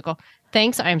Xena musical.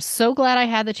 Thanks. I'm so glad I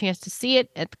had the chance to see it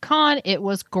at the con. It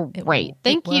was great.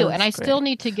 Thank you. was And I still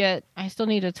great.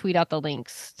 need to tweet out the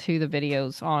links to the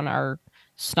videos on our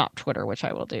Snop Twitter, which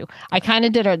I will do. I kind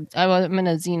of I'm in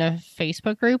a Xena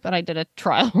Facebook group and I did a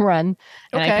trial run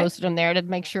and I Okay. posted them there to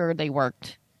make sure they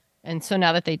worked. And so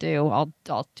now that they do, I'll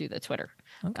do the Twitter.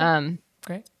 Okay.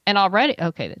 Great. And already,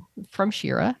 from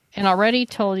Shira, and I already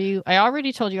told you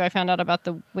I found out about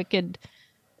the Wicked,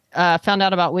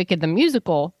 Wicked the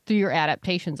musical through your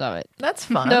adaptations of it. That's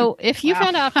fun. So if you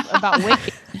found out about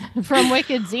Wicked from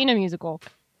Wicked Xena musical,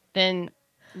 then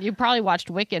you probably watched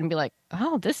Wicked and be like,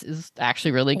 oh, this is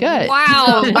actually really good.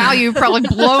 Wow. Wow. You're probably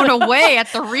blown away at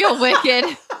the real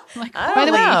Wicked. Like, I by don't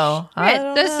the way, know. I shit,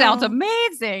 don't this sounds know.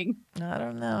 amazing. I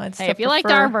don't know. I'd Hey, still if you liked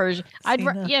our prefer- version,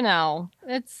 Xena.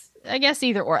 it's, I guess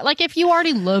either or. Like if you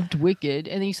already loved Wicked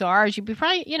and then you saw ours, you'd be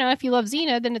probably, if you love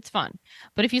Xena, then it's fun.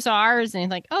 But if you saw ours and you're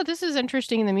like, oh, this is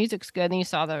interesting and the music's good, and then you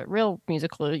saw the real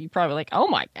musical, you're probably like, oh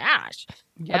my gosh.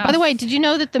 Yeah. By the way, did you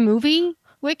know that the movie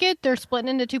Wicked, they're splitting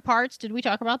into two parts? Did we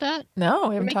talk about that? No,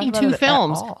 we haven't talked making about two it at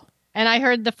films. all. And I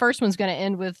heard the first one's going to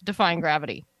end with Defying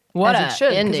Gravity. As it should,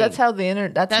 because ending. that's how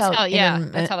the That's how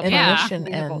the intermission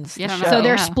musical- ends. Yeah, the I don't know. show. So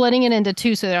they're Yeah. splitting it into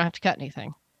two so they don't have to cut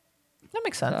anything. That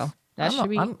makes sense. So that I'm- should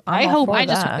be. I'm I all hope. for I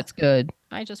just hope that. it's good.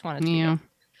 I just want it to be Yeah.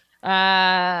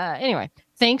 good. Anyway,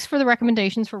 thanks for the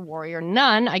recommendations for Warrior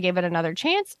Nun. I gave it another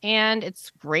chance, and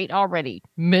it's great already.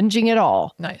 Binging it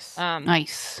all. Nice.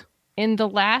 Nice. In the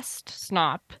last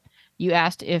Snop, you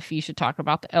asked if you should talk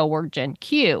about the L Word Gen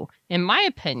Q. In my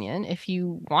opinion, if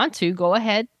you want to, go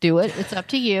ahead, do it. It's up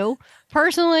to you.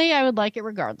 Personally, I would like it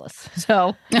regardless.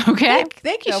 So, Okay.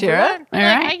 Thank you, go for Shira. it. All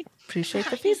Like, right. Appreciate the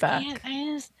I just feedback.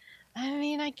 can't-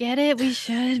 I get it. We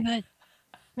should, but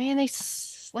man, they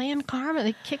slammed Carmen.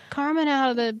 They kicked Carmen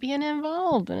out of the being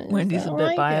involved. And I Wendy's don't a bit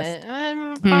like biased. it.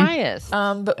 I'm biased.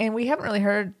 And we haven't really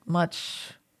heard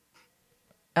much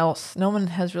else. No one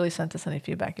has really sent us any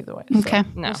feedback either way. So Okay.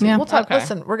 No. we'll see. Yeah. We'll talk. Okay.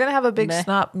 Listen, we're gonna have a big Meh.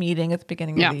 snop meeting at the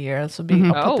beginning Yeah. of the year. This will be.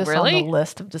 Mhm. I'll put Oh, this really? on the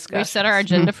list of We discussions. set our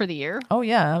agenda for the year. Oh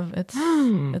yeah, it's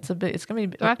Do it's a bit. It's gonna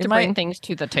be. I have it to might, bring things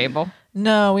to the table?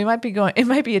 No, we might be going. It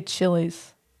might be at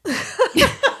Chili's.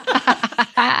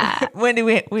 Wendy,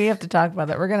 we have to talk about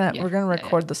that. We're gonna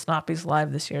record the Snoppies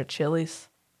live this year at Chili's.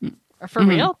 For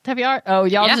real? Have y'all? Oh,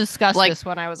 y'all Yeah. discussed Like- this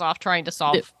when I was off trying to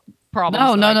solve problems.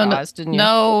 No, that no, I no, caused, didn't you?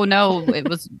 no. It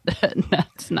was.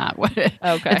 That's not what.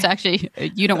 Okay. It's actually.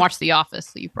 You don't watch The Office,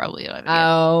 so you probably don't.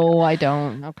 Oh, I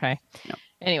don't. Okay. No.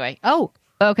 Anyway. Oh,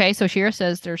 Okay, so Shira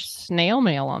says there's snail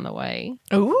mail on the way.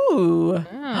 Ooh.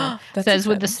 Oh. That's Says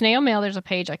with the exciting. snail mail, there's a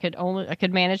page I could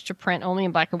manage to print only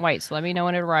in black and white. So let me know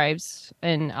when it arrives,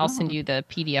 and I'll send Oh. you the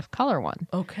PDF color one.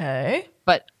 Okay.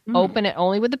 But Mm. open it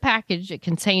only with the package. It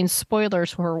contains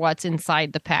spoilers for what's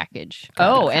inside the package.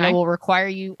 Got it. And it Okay. will require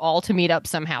you all to meet up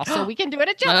somehow, so we can do it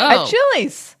at Chili's. Oh. At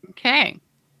Chili's. Okay.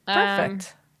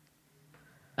 Perfect.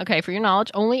 Okay, for your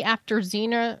knowledge, only after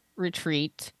Xena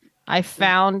retreat, I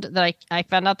found that I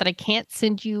found out that I can't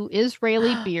send you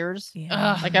Israeli beers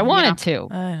Yeah. like I wanted to.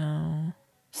 I know.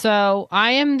 So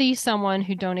I am the someone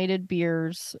who donated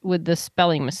beers with the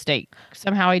spelling mistake.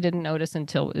 Somehow I didn't notice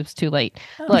until it was too late.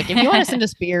 Look, if you want to send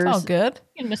us beers, Oh, good.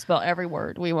 you can misspell every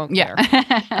word. We won't Yeah.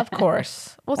 care. Of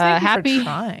course. Well, thank you happy- for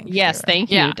trying. Yes, Shira. thank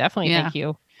you. Yeah, Definitely yeah. thank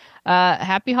you.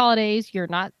 Happy holidays. You're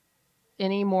not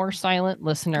any more silent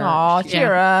listener. Aw,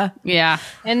 Shira. Yeah.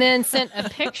 And then sent a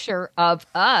picture of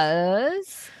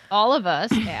us, all of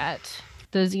us at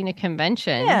the Xena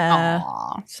convention. Yeah.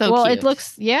 Aw, so well, cute. it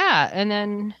looks, and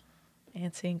then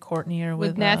Nancy and Courtney are with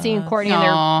with Nancy and us. Courtney and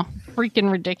their Aw,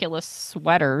 freaking ridiculous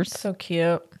sweaters. So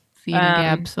cute. Feed and Um,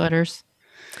 Gab sweaters.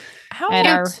 How And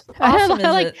our, awesome is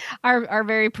like it? our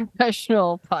very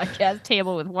professional podcast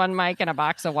table with one mic and a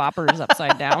box of Whoppers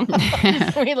upside down.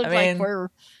 We look I like mean, we're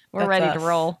That's ready to us.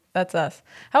 roll. That's us.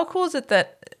 How cool is it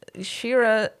that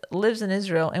Shira lives in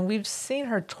Israel and we've seen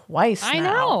her twice I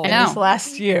now know. in I this know.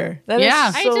 last year? That is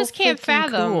Yeah. I so just can't freaking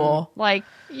fathom. Cool. Like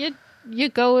you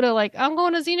go to like I'm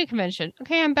going to Xena convention.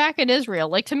 Okay, I'm back in Israel.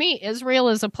 Like to me, Israel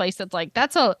is a place that's like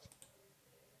that's an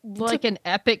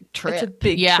epic trip. It's a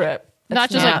big Yeah. trip. Not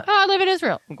It's just not- like, oh, I live in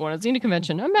Israel. I'm going to Xena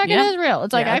convention. I'm back Yeah. in Israel.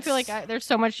 It's like Yeah, I feel like it's- there's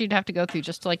so much you'd have to go through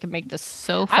just to like make this.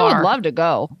 So I would far. love to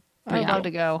go. I would Yeah. love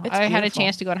to go. It's I had a beautiful.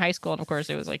 chance to go in high school, and of course,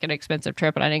 it was like an expensive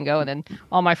trip, and I didn't go. And then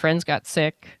all my friends got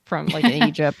sick from like in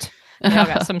Egypt. They all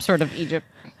got some sort of Egypt.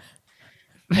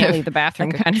 Can't leave the bathroom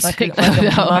like kind of like sick.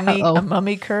 a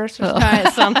mummy curse or something. Kind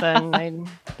of something.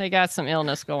 They got some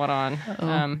illness going on.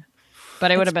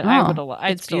 But I would have been. I would have.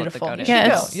 I'd It's still have to beautiful. go You to. should Yeah,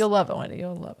 go. it's- You'll love it, Wendy.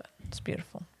 You'll love it. It's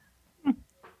beautiful.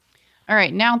 All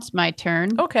right, now it's my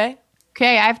turn. Okay.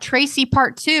 Okay, I have Tracy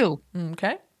part 2.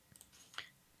 Okay.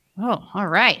 Oh, all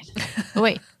right. Oh,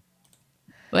 wait.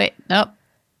 Nope,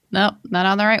 not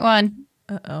on the right one.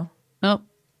 Uh-oh. Nope,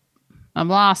 I'm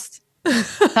lost.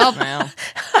 Help! Wow.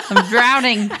 I'm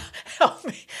drowning. Help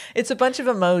me. It's a bunch of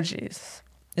emojis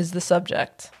is the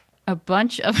subject. A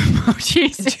bunch of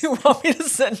emojis. Do you want me to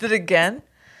send it again?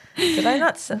 Did I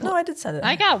not send? No, I did send it.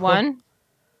 I got one. Do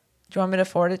you want me to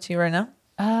forward it to you right now?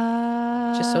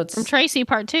 Just so it's From Tracy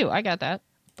Part 2. I got that.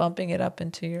 bumping it up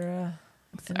into your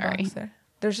Sorry. inbox there.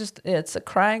 There's just it's a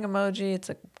crying emoji, it's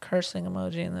a cursing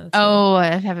emoji, and then it's Oh, I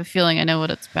have a feeling I know what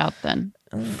it's about then.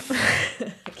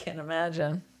 I can't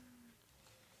imagine.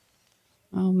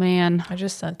 Oh man. I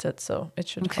just sent it, so it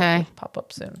should Okay. hopefully pop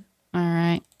up soon. All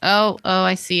right. Oh,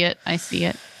 I see it.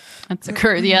 That's a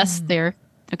curve. Yes, there.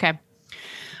 Okay.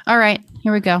 All right.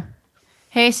 Here we go.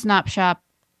 Hey, Snop Shop.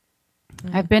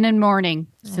 I've been in mourning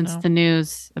since the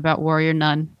news about Warrior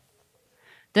Nun.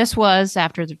 This was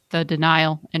after the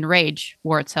denial and rage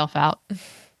wore itself out.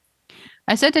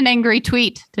 I sent an angry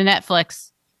tweet to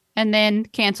Netflix and then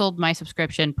canceled my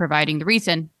subscription, providing the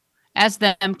reason as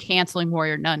them canceling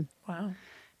Warrior Nun. Wow.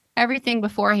 Everything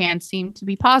beforehand seemed to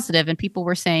be positive, and people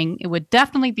were saying it would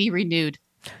definitely be renewed.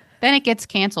 Then it gets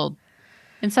canceled.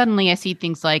 And suddenly I see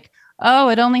things like, oh,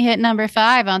 it only hit number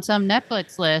 5 on some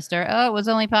Netflix list, or oh, it was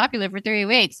only popular for 3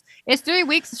 weeks. Is 3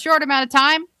 weeks a short amount of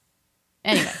time?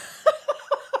 Anyway.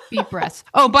 Deep breaths.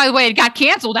 Oh, by the way, it got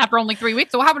canceled after only 3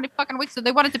 weeks. So how many fucking weeks did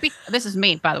they want it to be? This is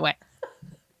me, by the way.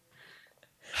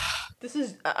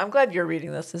 I'm glad you're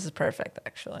reading this. This is perfect,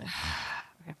 actually.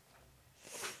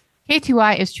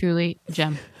 K2I is truly a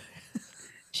gem.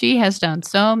 She has done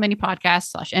so many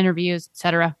podcasts / interviews,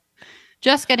 etc.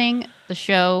 Just getting the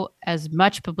show as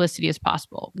much publicity as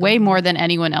possible, way more than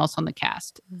anyone else on the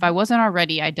cast. If I wasn't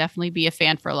already, I'd definitely be a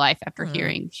fan for life after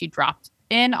hearing she dropped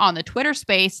in on the Twitter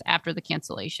space after the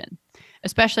cancellation,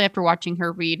 especially after watching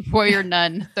her read Warrior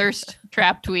Nun thirst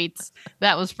trap tweets.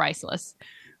 That was priceless.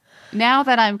 Now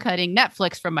that I'm cutting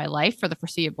Netflix from my life for the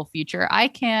foreseeable future, I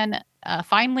can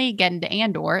finally get into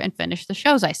Andor and finish the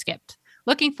shows I skipped.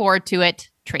 Looking forward to it,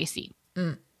 Tracy.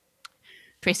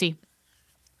 Tracy,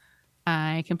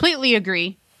 I completely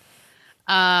agree.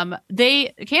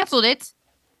 They canceled it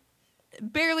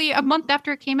barely a month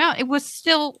after it came out. It was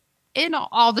still in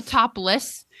all the top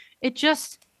lists. It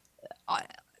just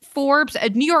Forbes,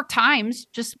 New York Times,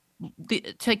 just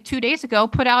like 2 days ago,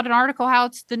 put out an article how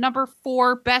it's the number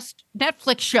 4 best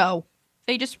Netflix show.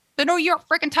 The New York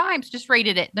freaking Times just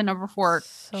rated it the number 4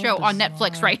 So show on bizarre.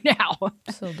 Netflix right now.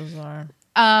 So bizarre.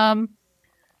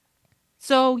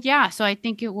 So yeah, so I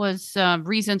think it was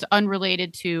reasons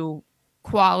unrelated to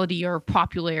quality or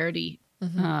popularity.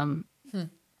 Mhm.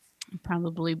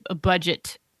 Probably a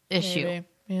budget issue. Maybe.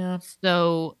 Yeah.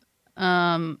 So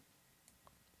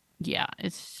yeah,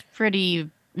 it's pretty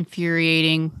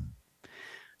infuriating.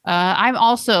 I'm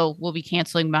also will be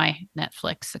canceling my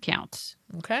Netflix account.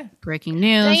 Okay. Breaking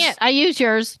news. Dang it, I use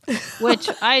yours, which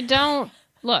I don't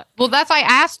look. Well, that's why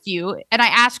I asked you, and I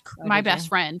asked Oh, my did you? best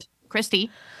friend,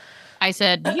 Christy. I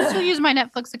said, "Do you still use my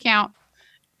Netflix account?"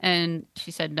 And she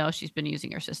said, "No, she's been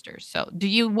using her sister's." So,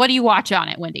 what do you watch on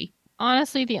it, Wendy?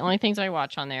 Honestly, the only things I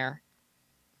watch on there,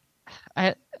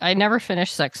 I never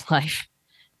finished Sex Life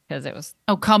because it was.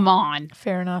 Oh, come on.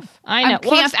 Fair enough. I know.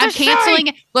 I'm canceling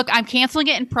it. Look, I'm canceling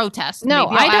it in protest. No,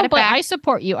 Maybe I'll I add don't. it But back. I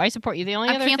support you. I support you. The only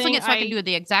I'm other canceling thing it so I can do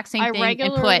the exact same I thing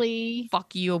and put regularly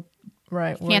 "fuck you."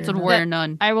 Right. Canceled Warrior Warrior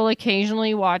Nun. I will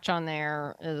occasionally watch on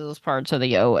there is parts of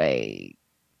the OA,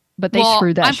 but they Well,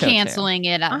 screwed that I'm show too. canceling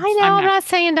it. I know. I'm not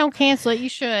saying don't cancel it. You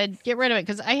should get rid of it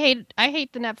because I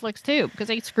hate the Netflix too because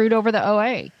they screwed over the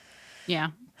OA. Yeah.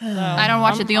 So, I don't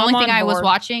watch it. The only I'm thing on I was board.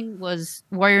 watching was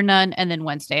Warrior Nun and then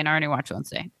Wednesday, and I already watched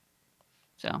Wednesday.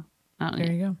 So, I don't There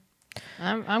know. you go.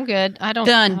 I'm good. I don't.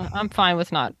 Done. I'm fine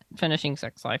with not finishing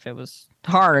Sex Life. It was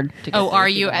hard to. Get Oh, through are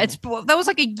to you? keep going. It's that was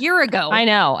like a year ago. I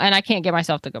know, and I can't get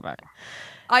myself to go back.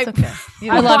 I, It's okay.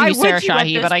 You I don't- love Why you, Sarah would you at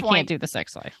Shahi, this but I point? can't do the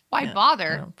Sex Life. Why I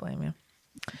bother? don't blame you.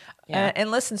 Yeah.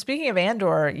 And listen, speaking of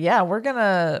Andor, yeah, we're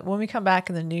gonna when we come back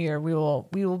in the new year, we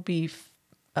will be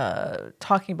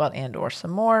talking about Andor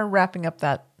some more, wrapping up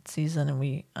that season, and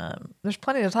we there's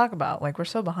plenty to talk about. Like we're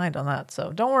so behind on that,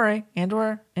 so don't worry.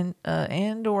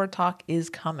 Andor talk is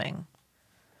coming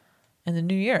in the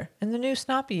new year, in the new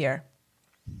Snoppy year.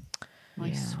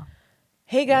 Nice.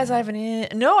 Hey guys, I have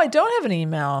no, I don't have an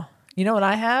email. You know what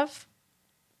I have?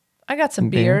 I got some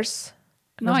Beer? beers.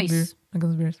 I got some Nice. beers. I got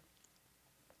some beers.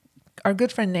 Our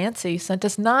good friend Nancy sent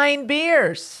us 9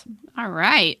 beers. All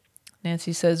right.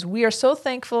 Nancy says, "We are so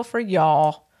thankful for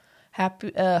y'all.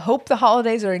 Happy. Hope the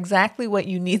holidays are exactly what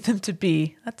you need them to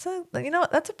be." That's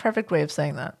a perfect way of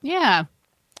saying that. Yeah.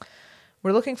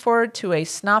 We're looking forward to a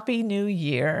snoppy new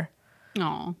year.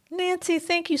 Oh, Nancy,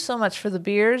 thank you so much for the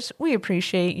beers. We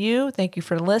appreciate you. Thank you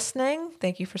for listening.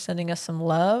 Thank you for sending us some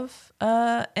love.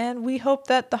 And we hope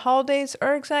that the holidays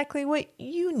are exactly what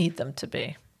you need them to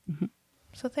be. Mm-hmm.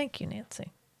 So thank you,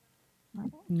 Nancy.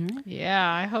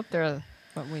 Yeah, I hope they're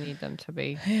what we need them to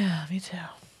be. Yeah, me too.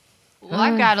 well,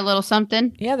 I've got a little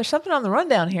something. Yeah, there's something on the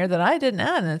rundown here that I didn't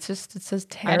add, and it says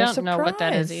Terra I don't know what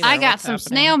that is Surprise. either. I got What's some happening?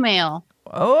 snail mail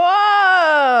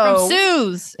Whoa! from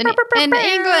Sue's in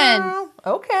England.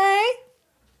 Okay.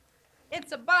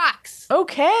 It's a box.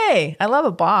 Okay. I love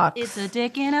a box. It's a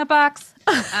dick in a box.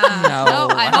 No,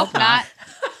 I hope not.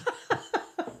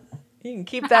 You can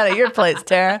keep that at your place,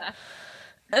 Tara.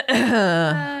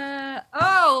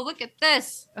 Oh, look at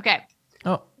this. Okay.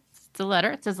 Oh. It's a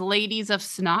letter. It says Ladies of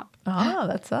Snop. Oh,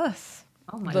 that's us.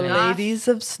 Oh my The gosh. Ladies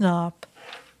of Snop.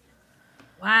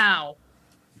 Wow.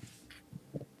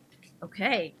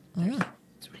 Okay. Mm.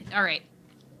 All right.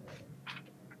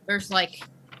 There's like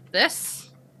this.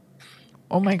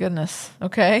 Oh my goodness.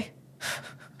 Okay.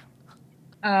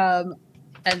 And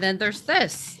then there's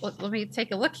this. Let me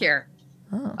take a look here.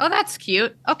 Oh. Oh, that's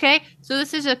cute. Okay. So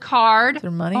this is a card. Is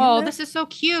there money in Oh, there? this is so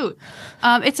cute.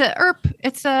 It's a ERP.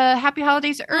 It's a Happy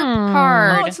Holidays ERP Oh,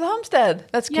 card. it's the homestead.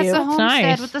 That's cute. Yes, a homestead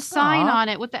nice. with the sign Aw. on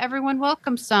it, with the everyone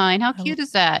welcome sign. How cute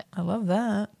is that? I love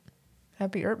that.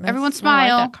 Happy Earth. Everyone I like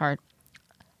smile. that card.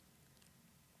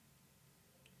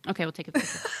 Okay, we'll take a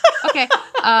picture. Okay,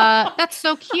 that's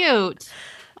so cute.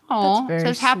 Oh, very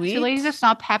says happy sweet. Ladies of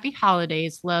Snop, happy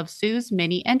holidays. Love, Suze,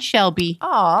 Minnie, and Shelby.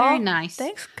 Aw. Very nice.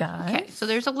 Thanks, guys. Okay, so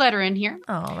there's a letter in here.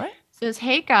 All right. Says,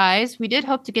 hey guys, we did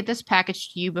hope to get this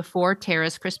package to you before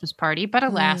Tara's Christmas party, but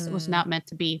alas, it was not meant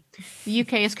to be. The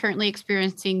UK is currently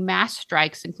experiencing mass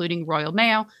strikes, including Royal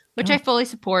Mail, which I fully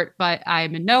support, but I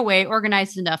am in no way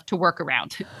organized enough to work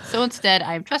around. So instead,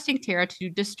 I am trusting Tara to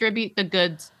distribute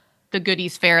the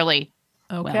goodies fairly.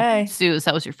 Okay. Well, Suze,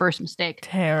 that was your first mistake.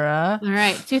 Tara. All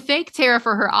right. To thank Tara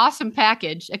for her awesome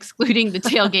package, excluding the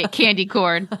tailgate candy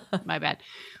corn, my bad,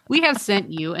 we have sent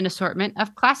you an assortment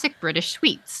of classic British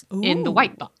sweets in the Ooh.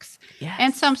 white box, Yes.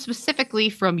 and some specifically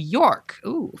from York.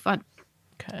 Ooh, fun.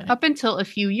 Okay. Up until a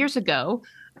few years ago,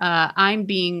 I'm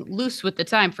being loose with the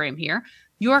time frame here.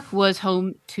 York was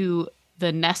home to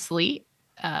the Nestle,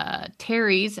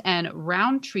 Terry's, and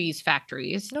Roundtree's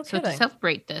factories. No so to kidding.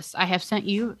 celebrate this, I have sent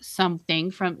you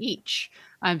something from each.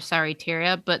 I'm sorry,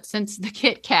 Tara, but since the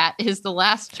Kit Kat is the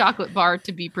last chocolate bar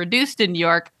to be produced in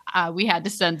York, we had to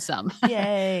send some.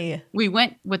 Yay. We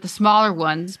went with the smaller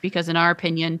ones because, in our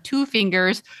opinion, 2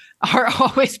 fingers are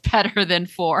always better than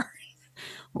 4.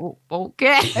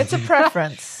 Okay. It's a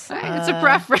preference. It's a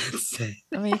preference.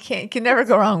 I mean, you can never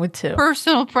go wrong with 2.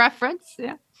 Personal preference.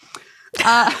 Yeah.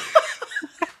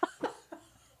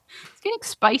 It's getting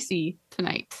spicy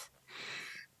tonight.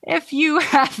 If you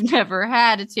have never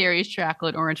had a Terry's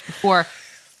chocolate orange before,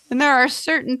 then there are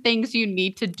certain things you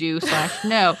need to do /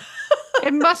 know.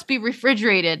 It must be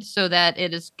refrigerated so that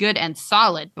it is good and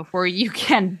solid before you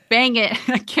can bang it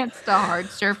against a hard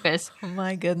surface. Oh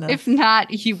my goodness. If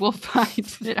not, you will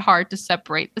find it hard to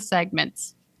separate the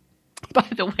segments. By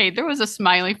the way, there was a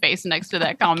smiley face next to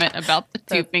that comment about the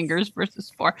 2 fingers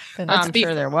versus 4. I'm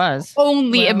sure there was.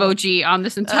 Only emoji on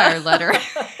this entire letter.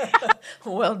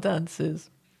 Well done, Suze.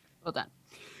 Well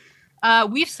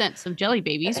done. We've sent some jelly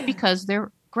babies because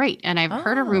they're great. And I've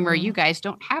heard a rumor you guys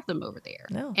don't have them over there.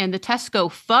 No. And the Tesco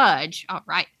fudge. All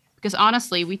right. Because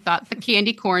honestly, we thought the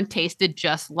candy corn tasted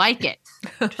just like it.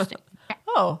 Interesting.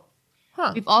 Oh.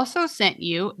 Huh. We've also sent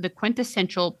you the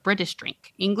quintessential British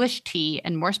drink, English tea,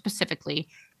 and more specifically,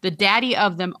 the daddy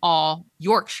of them all,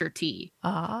 Yorkshire tea.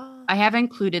 Ah. I have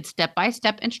included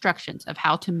step-by-step instructions of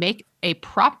how to make a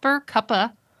proper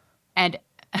cuppa, and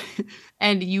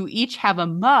you each have a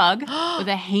mug with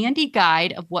a handy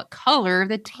guide of what color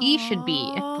the tea should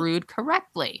be if brewed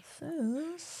correctly.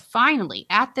 Suze. Finally,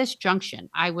 at this junction,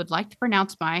 I would like to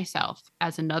pronounce myself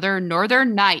as another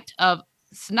Northern Knight of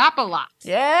Snapalot.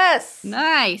 Yes.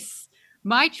 Nice.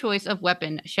 My choice of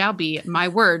weapon shall be my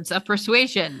words of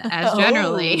persuasion, as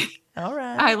generally All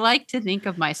right. I like to think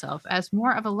of myself as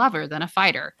more of a lover than a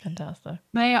fighter. Fantastic.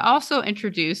 May I also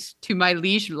introduce to my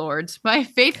liege lords my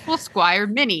faithful squire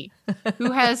Minnie,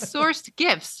 who has sourced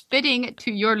gifts fitting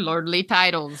to your lordly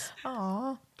titles.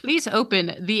 Aw. Please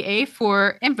open the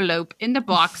A4 envelope in the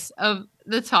box of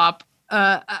the top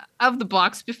of the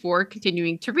box before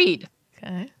continuing to read.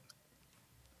 Okay.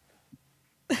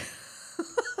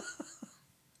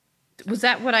 Was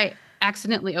that what I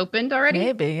accidentally opened already?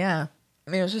 Maybe, yeah. I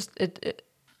mean, it was just was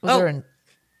there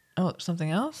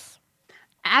something else?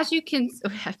 As you can,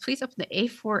 please open the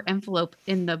A4 envelope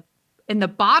in the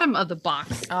bottom of the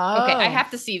box. Oh. Okay, I have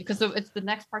to see because it's the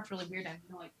next part's really weird. I have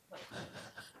no idea.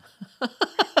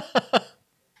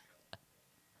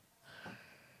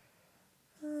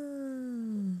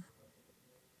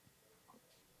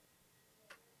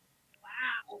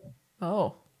 Wow.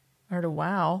 Oh, I heard a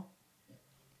wow.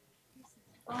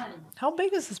 Fun. How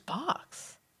big is this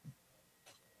box?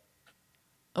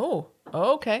 Oh,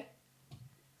 okay.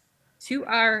 To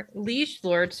our liege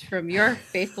lords from your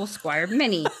faithful squire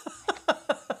Minnie.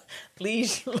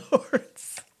 Liege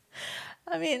lords.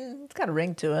 I mean, it's got a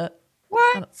ring to it.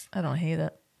 What? I don't hate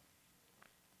it.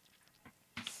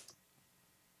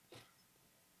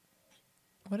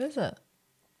 What is it?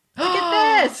 Look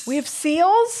at this. We have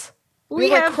seals? We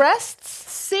have have crests?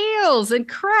 seals and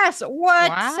crests. What?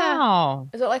 Wow.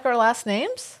 Is it like our last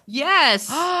names? Yes.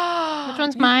 Which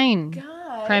one's mine?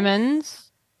 God.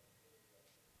 Crimmins.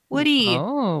 Woody.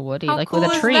 Oh, Woody, How like cool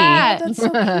with a is tree. that? That's so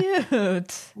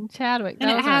cute. And Chadwick. And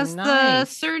it those are has the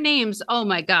nice. surnames. Oh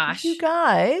my gosh. You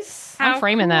guys. I'm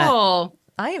framing that. cool.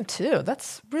 I am too.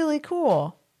 That's really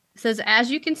cool. It says, as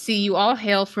you can see, you all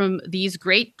hail from these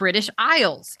great British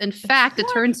Isles. In fact, it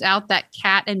turns out that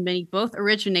Cat and Minnie both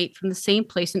originate from the same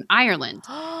place in Ireland.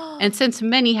 And since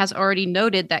Minnie has already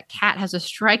noted that Cat has a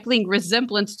striking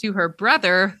resemblance to her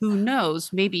brother, who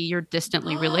knows, maybe you're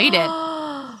distantly related.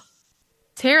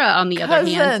 Tara, on the other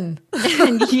hand,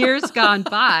 in years gone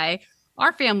by,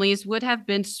 our families would have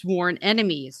been sworn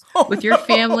enemies, with your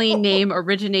family name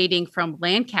originating from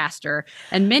Lancaster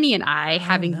and Minnie and I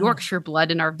having Yorkshire blood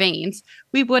in our veins.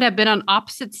 We would have been on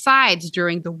opposite sides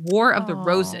during the War of the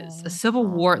Roses, a civil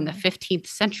war in the 15th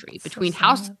century between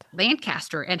House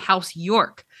Lancaster and House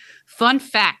York. Fun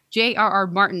fact, J.R.R.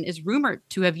 Martin is rumored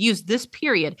to have used this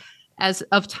period as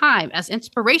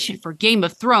inspiration for Game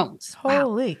of Thrones. Wow.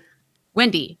 Holy.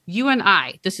 Wendy, you and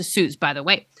I, this is Suze, by the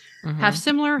way, have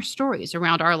similar stories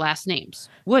around our last names.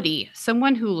 Woody,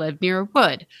 someone who lived near a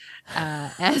wood,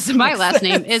 as my last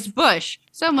name is Bush,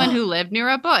 someone who lived near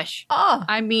a bush. Oh.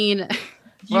 I mean,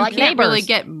 you like can't really neighbors.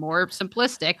 get more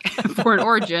simplistic for an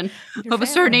origin of a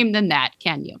surname than that,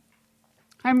 can you?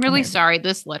 I'm really sorry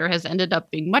this letter has ended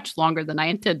up being much longer than I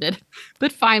intended.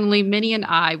 But finally, Minnie and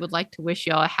I would like to wish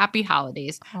y'all a happy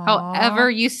holidays,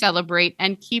 however you celebrate,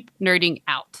 and keep nerding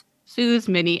out. Suze,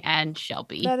 Minnie, and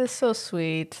Shelby. That is so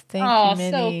sweet. Thank Oh, you,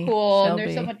 Minnie. so cool. Shelby. And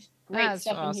there's so much great That's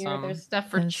stuff in here. awesome. There's stuff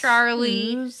for And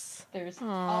Charlie. Suze. There's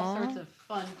all sorts of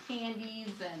fun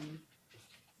candies and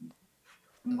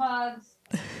mugs.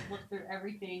 Look through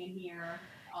everything in here.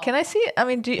 Can I see it? I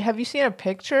mean, have you seen a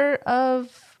picture of?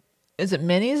 Is it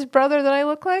Minnie's brother that I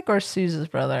look like, or Suze's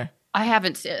brother? I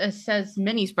haven't. It says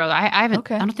Minnie's brother. I haven't.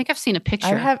 Okay. I don't think I've seen a picture.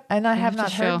 I have You not to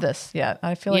show. heard this yet.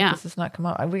 I feel like Yeah. this has not come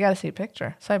out. We got to see a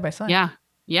picture side by side. Yeah.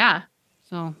 Yeah.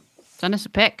 So send us a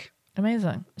pic.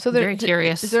 Amazing. So Very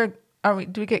curious. Is there?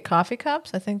 Do we get coffee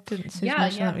cups? I think didn't Suze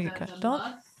mention that we get don't.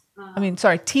 I mean,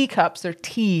 sorry, teacups. They're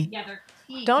tea. Yeah, they're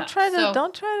tea. Don't cups. try to So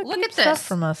don't try to look keep at stuff this.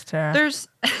 from us, Tara. There's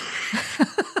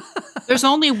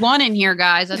only one in here,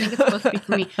 guys. I think it's supposed to be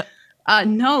for me.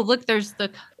 No, look, there's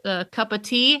the cup of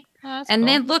tea. Oh, that's And cool.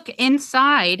 then look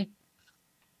inside.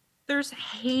 There's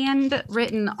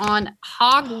handwritten on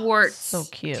Hogwarts So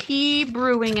cute. tea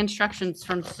brewing instructions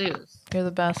from Suze. You're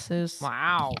the best, Suze.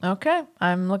 Wow. Okay,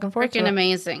 I'm looking forward Freaking to it.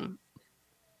 amazing.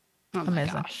 Oh my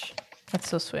Amazing. gosh. That's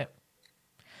so sweet.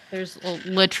 There's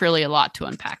literally a lot to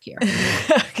unpack here.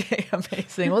 Okay,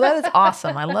 amazing. Well, that is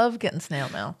awesome. I love getting snail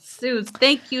mail. Suze,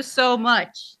 thank you so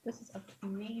much. This is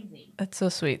amazing. That's so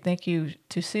sweet. Thank you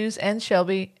to Suze and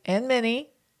Shelby and Minnie.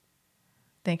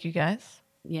 Thank you guys.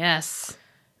 Yes.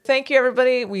 Thank you,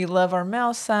 everybody. We love our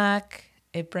mail sack.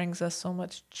 It brings us so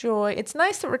much joy. It's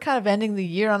nice that we're kind of ending the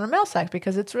year on a mail sack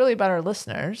because it's really about our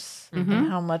listeners and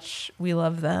how much we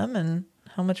love them and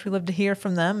how much we love to hear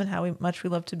from them and how much we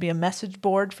love to be a message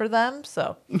board for them.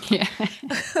 So Yeah.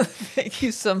 thank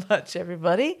you so much,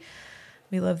 everybody.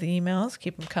 We love the emails.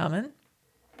 Keep them coming.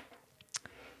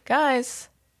 Guys,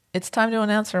 it's time to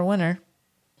announce our winner.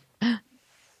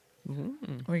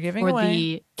 We're giving For away.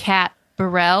 the Cat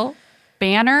Burrell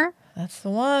banner. That's the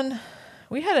one.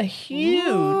 We had a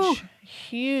huge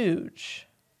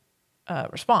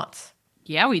response.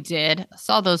 Yeah, we did. I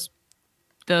saw the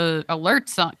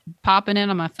alerts popping in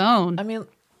on my phone. I mean,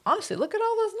 honestly, look at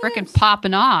all those names. Freaking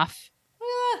popping off. Look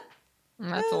at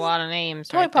that. That's a lot of names.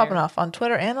 Totally right popping there. off on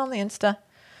Twitter and on the Insta.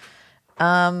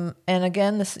 And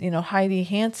again, this, Heidi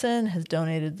Hansen has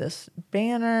donated this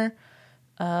banner.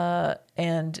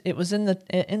 And it was in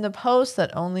the post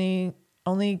that only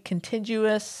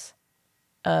contiguous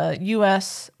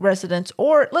U.S. residents,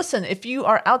 or listen, if you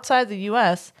are outside the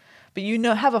U.S., but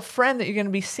have a friend that you're going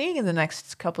to be seeing in the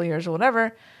next couple of years or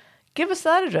whatever, give us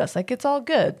that address. Like, it's all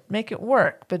good. Make it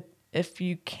work. But if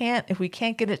we can't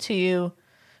get it to you,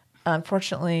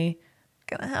 unfortunately,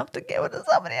 gonna have to give it to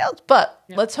somebody else. But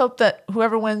let's hope that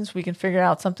whoever wins, we can figure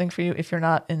out something for you if you're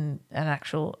not an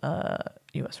actual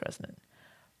U.S. resident.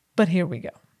 But here we go.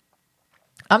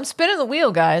 I'm spinning the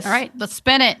wheel, guys. All right, let's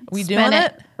spin it. We Spin doing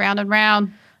it? round and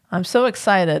round. I'm so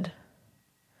excited.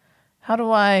 How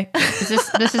do I? Is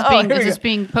this is Oh, being here we is this go.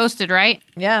 being posted, right?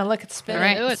 Yeah, look, it's spinning. All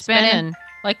right. Do it, Spinning. spinning.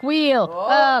 Like Wheel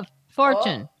Oh. of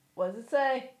Fortune. What does it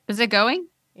say? Is it going?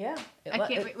 Yeah. I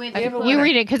can't wait. we have a You winner.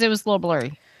 read it because it was a little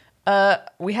blurry.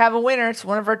 We have a winner. It's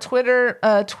one of our Twitter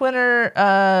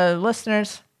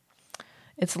listeners.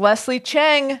 It's Leslie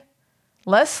Cheng.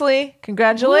 Leslie,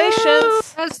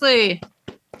 congratulations. Leslie.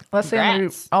 Leslie,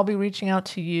 Congrats. I'll be reaching out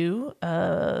to you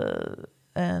and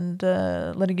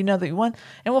letting you know that you won.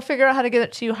 And we'll figure out how to get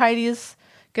it to you. Heidi is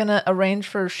going to arrange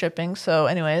for shipping. So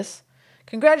anyways,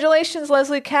 congratulations,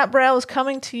 Leslie. Cat Braille is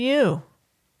coming to you.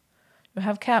 We'll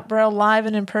have Cat Braille live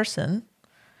and in person.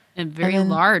 And very And then-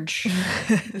 large.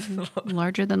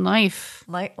 Larger than life.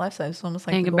 Life size, almost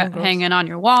like the Golden Girls. Hanging on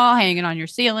your wall, hanging on your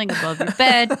ceiling, above your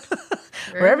bed.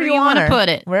 Wherever you want to her. put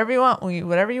it. Wherever you want,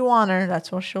 whatever you want her,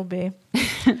 that's where she'll be.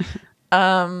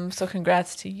 So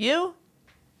congrats to you.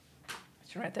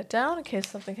 Should I write that down in case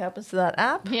something happens to that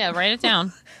app? Yeah, write it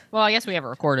down. Well, I guess we have it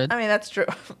recorded. I mean, that's true.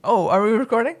 Oh, are we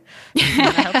recording?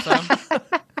 I hope so.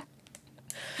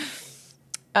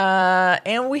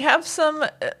 And we have some.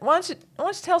 Why don't you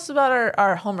tell us about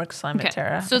our homework assignment,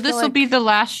 Tara? So this will be the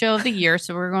last show of the year.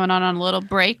 So we're going on a little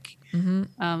break.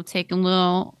 Taking a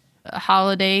little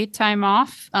holiday time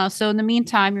off. So in the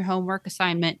meantime, your homework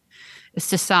assignment is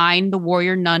to sign the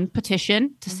Warrior Nun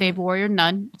petition to save Warrior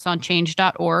Nun. It's on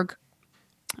change.org.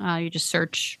 You just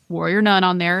search Warrior Nun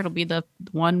on there. It'll be the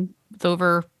one with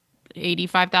over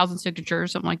 85,000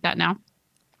 signatures, something like that now.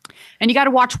 And you got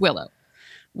to watch Willow.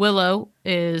 Willow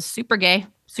is super gay,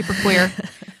 super queer.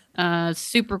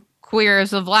 Super queer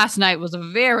as of last night was a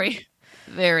very,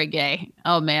 very gay.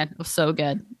 Oh man, it was so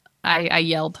good. I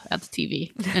yelled at the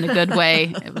TV in a good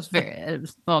way.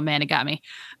 Oh man, it got me.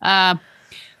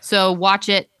 So watch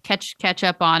it, catch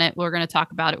up on it. We're going to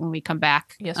talk about it when we come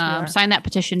back. Yes, we are. Sign that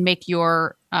petition. Make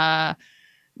your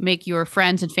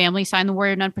friends and family sign the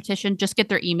Warrior Nun petition. Just get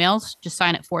their emails. Just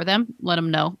sign it for them. Let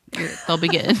them know. They'll be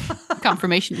getting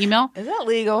confirmation email. Is that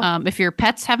legal? If your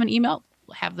pets have an email,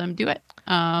 have them do it.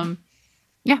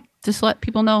 Yeah, just let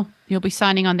people know you'll be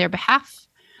signing on their behalf.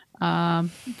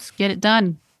 Let's get it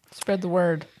done. Spread the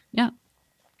word. Yeah.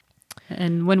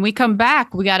 And when we come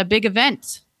back, we got a big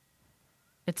event.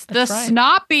 It's the That's right.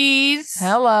 Snoppies.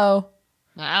 Hello.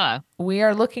 Hello. We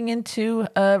are looking into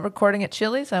recording at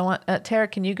Chili's. I want Tara.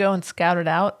 Can you go and scout it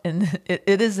out? And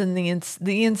it is in the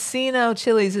Encino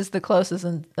Chili's is the closest.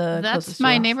 And That's closest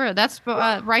my to us. neighborhood. That's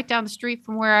right down the street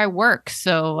from where I work.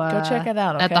 So Go check it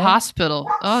out. at the okay? hospital.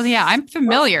 Oh yeah, I'm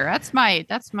familiar. That's my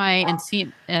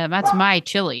Encino. That's my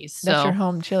Chili's. So That's your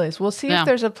home Chili's. We'll see Yeah. if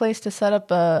there's a place to set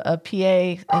up a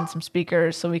PA and some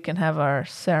speakers so we can have our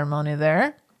ceremony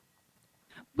there.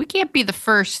 we can't be the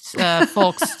first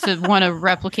folks to want to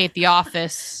replicate The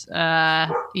Office.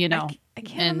 You know, I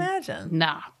can't and- imagine.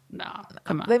 no,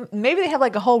 come on. Maybe they have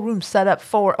like a whole room set up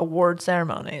for award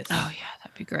ceremonies. Oh yeah,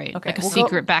 that'd be great. Okay, Like a we'll go-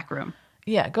 secret back room.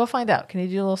 Yeah, go find out. Can you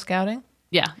do a little scouting?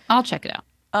 Yeah, I'll check it out.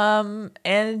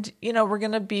 And we're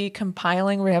going to be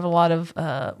compiling. We have a lot of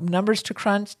numbers to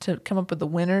crunch to come up with the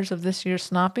winners of this year's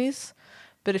Snoppies.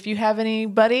 But if you have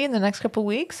anybody in the next couple of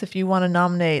weeks, if you want to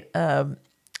nominate a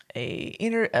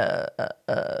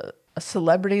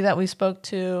celebrity that we spoke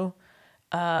to,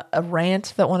 a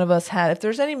rant that one of us had, if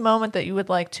there's any moment that you would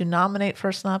like to nominate for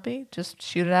a Snoppy, just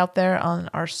shoot it out there on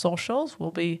our socials.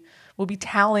 We'll be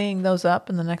tallying those up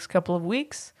in the next couple of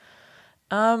weeks.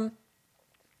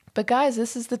 But guys,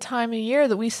 this is the time of year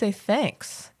that we say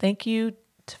thanks. Thank you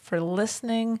for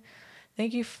listening.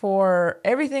 Thank you for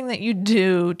everything that you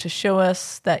do to show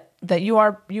us that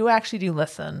you actually do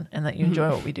listen and that you enjoy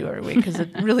what we do every week, because it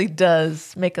really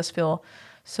does make us feel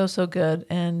so good.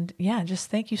 And yeah, just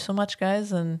thank you so much,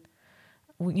 guys. And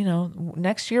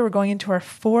next year we're going into our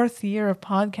 4th year of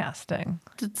podcasting.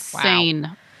 It's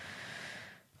insane.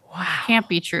 Wow. Can't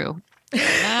be true.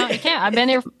 No, you can't. I've been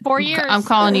here for 4 years. I'm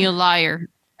calling you a liar.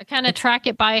 I kind of track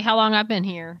it by how long I've been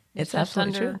here. It's just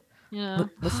absolutely true. You know,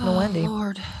 Listen to Wendy.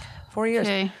 Lord. 4 years.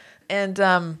 Okay. And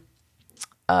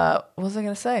what was I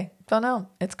gonna say? Don't know.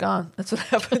 It's gone. That's what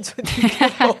happens when you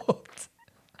get old.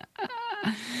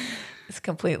 It's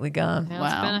completely gone. yeah,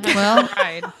 Wow. It's been a Well-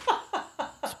 ride.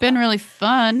 It's been really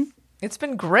fun. It's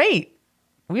been great.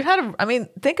 We've had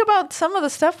think about some of the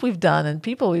stuff we've done and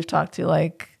people we've talked to,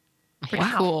 like Pretty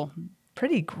cool.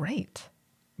 pretty great.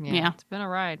 Yeah. It's been a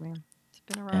ride, man. It's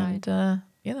been a ride. And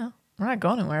we're not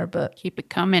going anywhere, but Keep it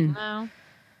coming. No.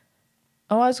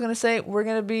 I was gonna say we're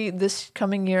gonna be this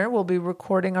coming year we'll be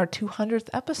recording our 200th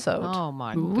episode. Oh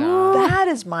my Ooh. god. That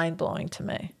is mind blowing to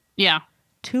me. Yeah.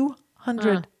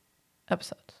 200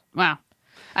 episodes. Wow.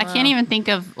 I can't even think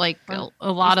of like a We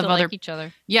lot of still other like each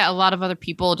other. a lot of other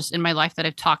people just in my life that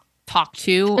I've talked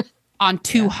to on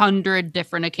 200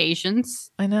 different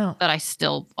occasions I know. that I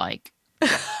still like.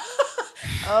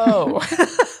 Oh.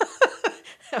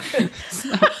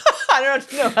 I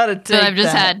don't know how to take That I've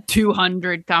just that. had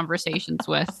 200 conversations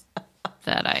with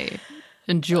that I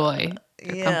enjoy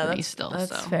their company still. That's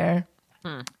So fair.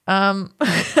 Hmm.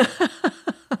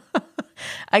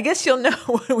 I guess you'll know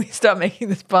when we stop making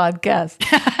this podcast.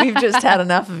 We've just had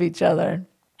enough of each other.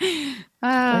 Like,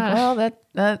 well,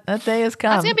 that day has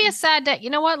come. That's gonna be a sad day. You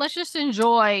know what? Let's just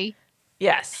enjoy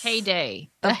yes. heyday,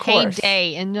 the Of course.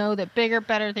 heyday, and know that bigger,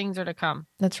 better things are to come.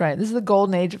 That's right. This is the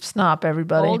golden age of Snop,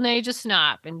 everybody. Golden age of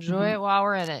Snop. Enjoy it while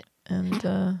we're in it.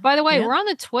 And By the way, Yeah. we're on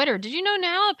the Twitter. Did you know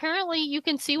now? Apparently, you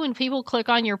can see when people click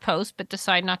on your post but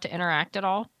decide not to interact at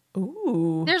all.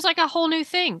 ooh, There's like a whole new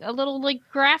thing, a little like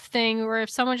graph thing where if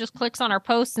someone just clicks on our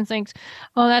post and thinks,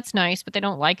 "Oh, that's nice," but they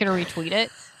don't like it or retweet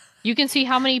it, you can see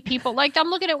how many people. Like I'm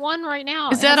looking at one right now.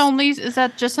 is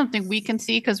that just something we can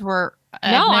see because we're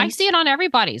No, I admins? see it on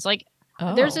everybody's. Like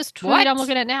oh. there's this tweet What? I'm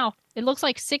looking at now. It looks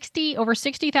like over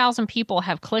 60,000 people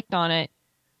have clicked on it.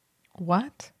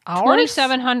 What?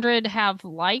 2,700 have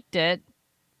liked it,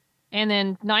 and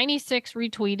then 96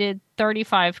 retweeted,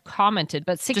 35 commented,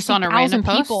 but Just on a 60,000 random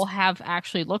people post? have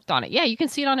actually looked on it. Yeah, you can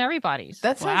see it on everybody's.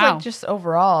 That sounds Wow. like just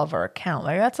overall of our account.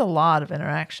 Like that's a lot of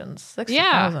interactions. 60,000.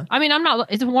 Yeah, I mean, I'm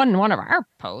not. It's one of our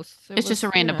posts. It It's just a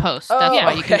was, random you know. post. That's yeah,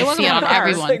 why you can okay. It see it wasn't on one of ours.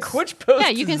 everyone's. Like which post? Yeah,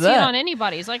 you can is see it that? on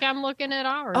anybody's. Like I'm looking at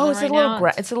ours. Oh, and it's a right little now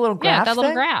graph. It's a little graph. Yeah, that little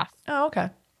thing? graph. Oh, okay.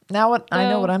 Now I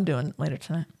know So- what I'm doing later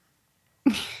tonight.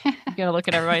 You gotta look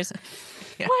at everybody's.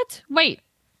 Yeah. What? Wait.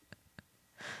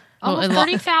 Well, Almost Elon-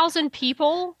 30,000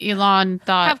 people Elon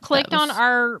thought have clicked that on was-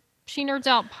 our She Nerds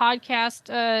Out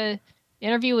podcast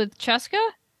interview with Cheska.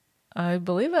 I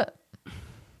believe it.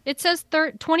 It says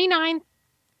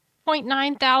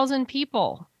 29.9 thousand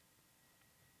people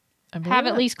I believe have it.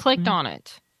 at least clicked on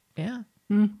it. Yeah.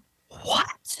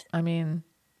 What? I mean,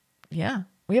 yeah.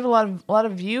 We have a lot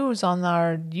of views on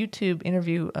our YouTube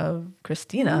interview of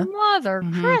Christina. Mother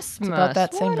Christmas. It's about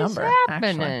that same What is number,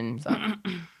 happening? actually.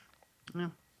 So. Yeah.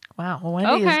 Wow. Well,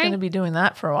 Wendy is Okay. going to be doing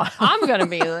that for a while. I'm gonna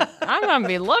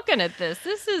be looking at this.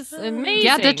 This is amazing.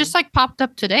 Yeah, that just like popped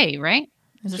up today, right?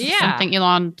 Is this Yeah. something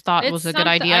Elon thought It's was a good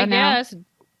something- idea I now? guess.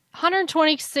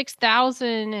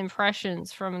 126,000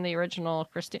 impressions from the original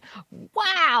Christine.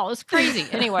 Wow, it's crazy.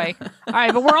 Anyway, all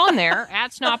right, but we're on there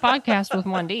at Snot Podcast with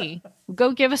 1D.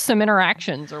 Go give us some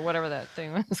interactions or whatever that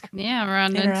thing was. Yeah, we're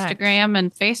on Interact. Instagram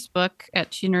and Facebook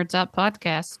at She Nerds Out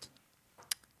Podcast.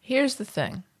 Here's the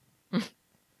thing.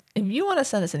 If you want to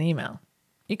send us an email,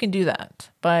 you can do that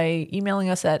by emailing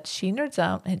us at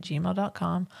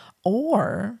shenerdsout@gmail.com,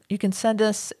 or you can send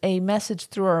us a message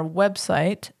through our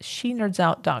website,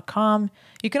 shenerdsout.com.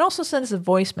 You can also send us a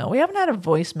voicemail. We haven't had a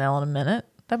voicemail in a minute.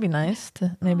 That'd be nice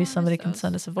to maybe somebody can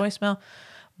send us a voicemail.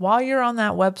 While you're on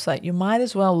that website, you might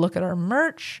as well look at our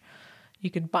merch. You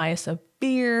could buy us a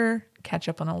beer, catch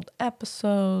up on old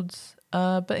episodes.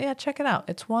 But yeah, check it out.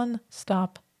 It's One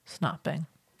Stop Snopping.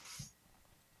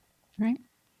 Right?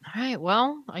 All right,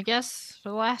 well, I guess for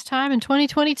the last time in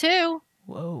 2022,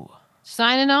 Whoa.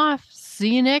 signing off.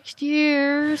 See you next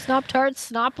year. Snop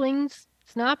tarts, snoplings,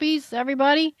 snoppies,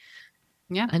 everybody.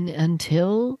 Yeah. And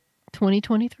until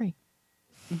 2023,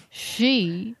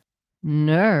 she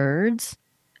nerds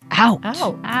out.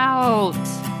 Ow. Out.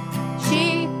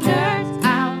 She nerds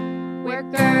out. We're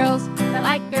girls that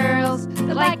like girls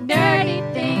that like nerdy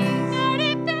things.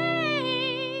 Nerdy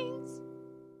things.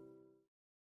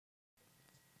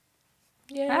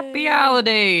 Yay. Happy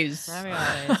holidays. Happy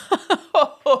holidays.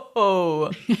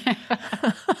 Oh.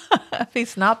 Happy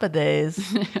Snoppa days.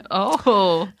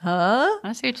 Oh, Huh?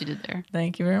 I see what you did there.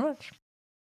 Thank you very much.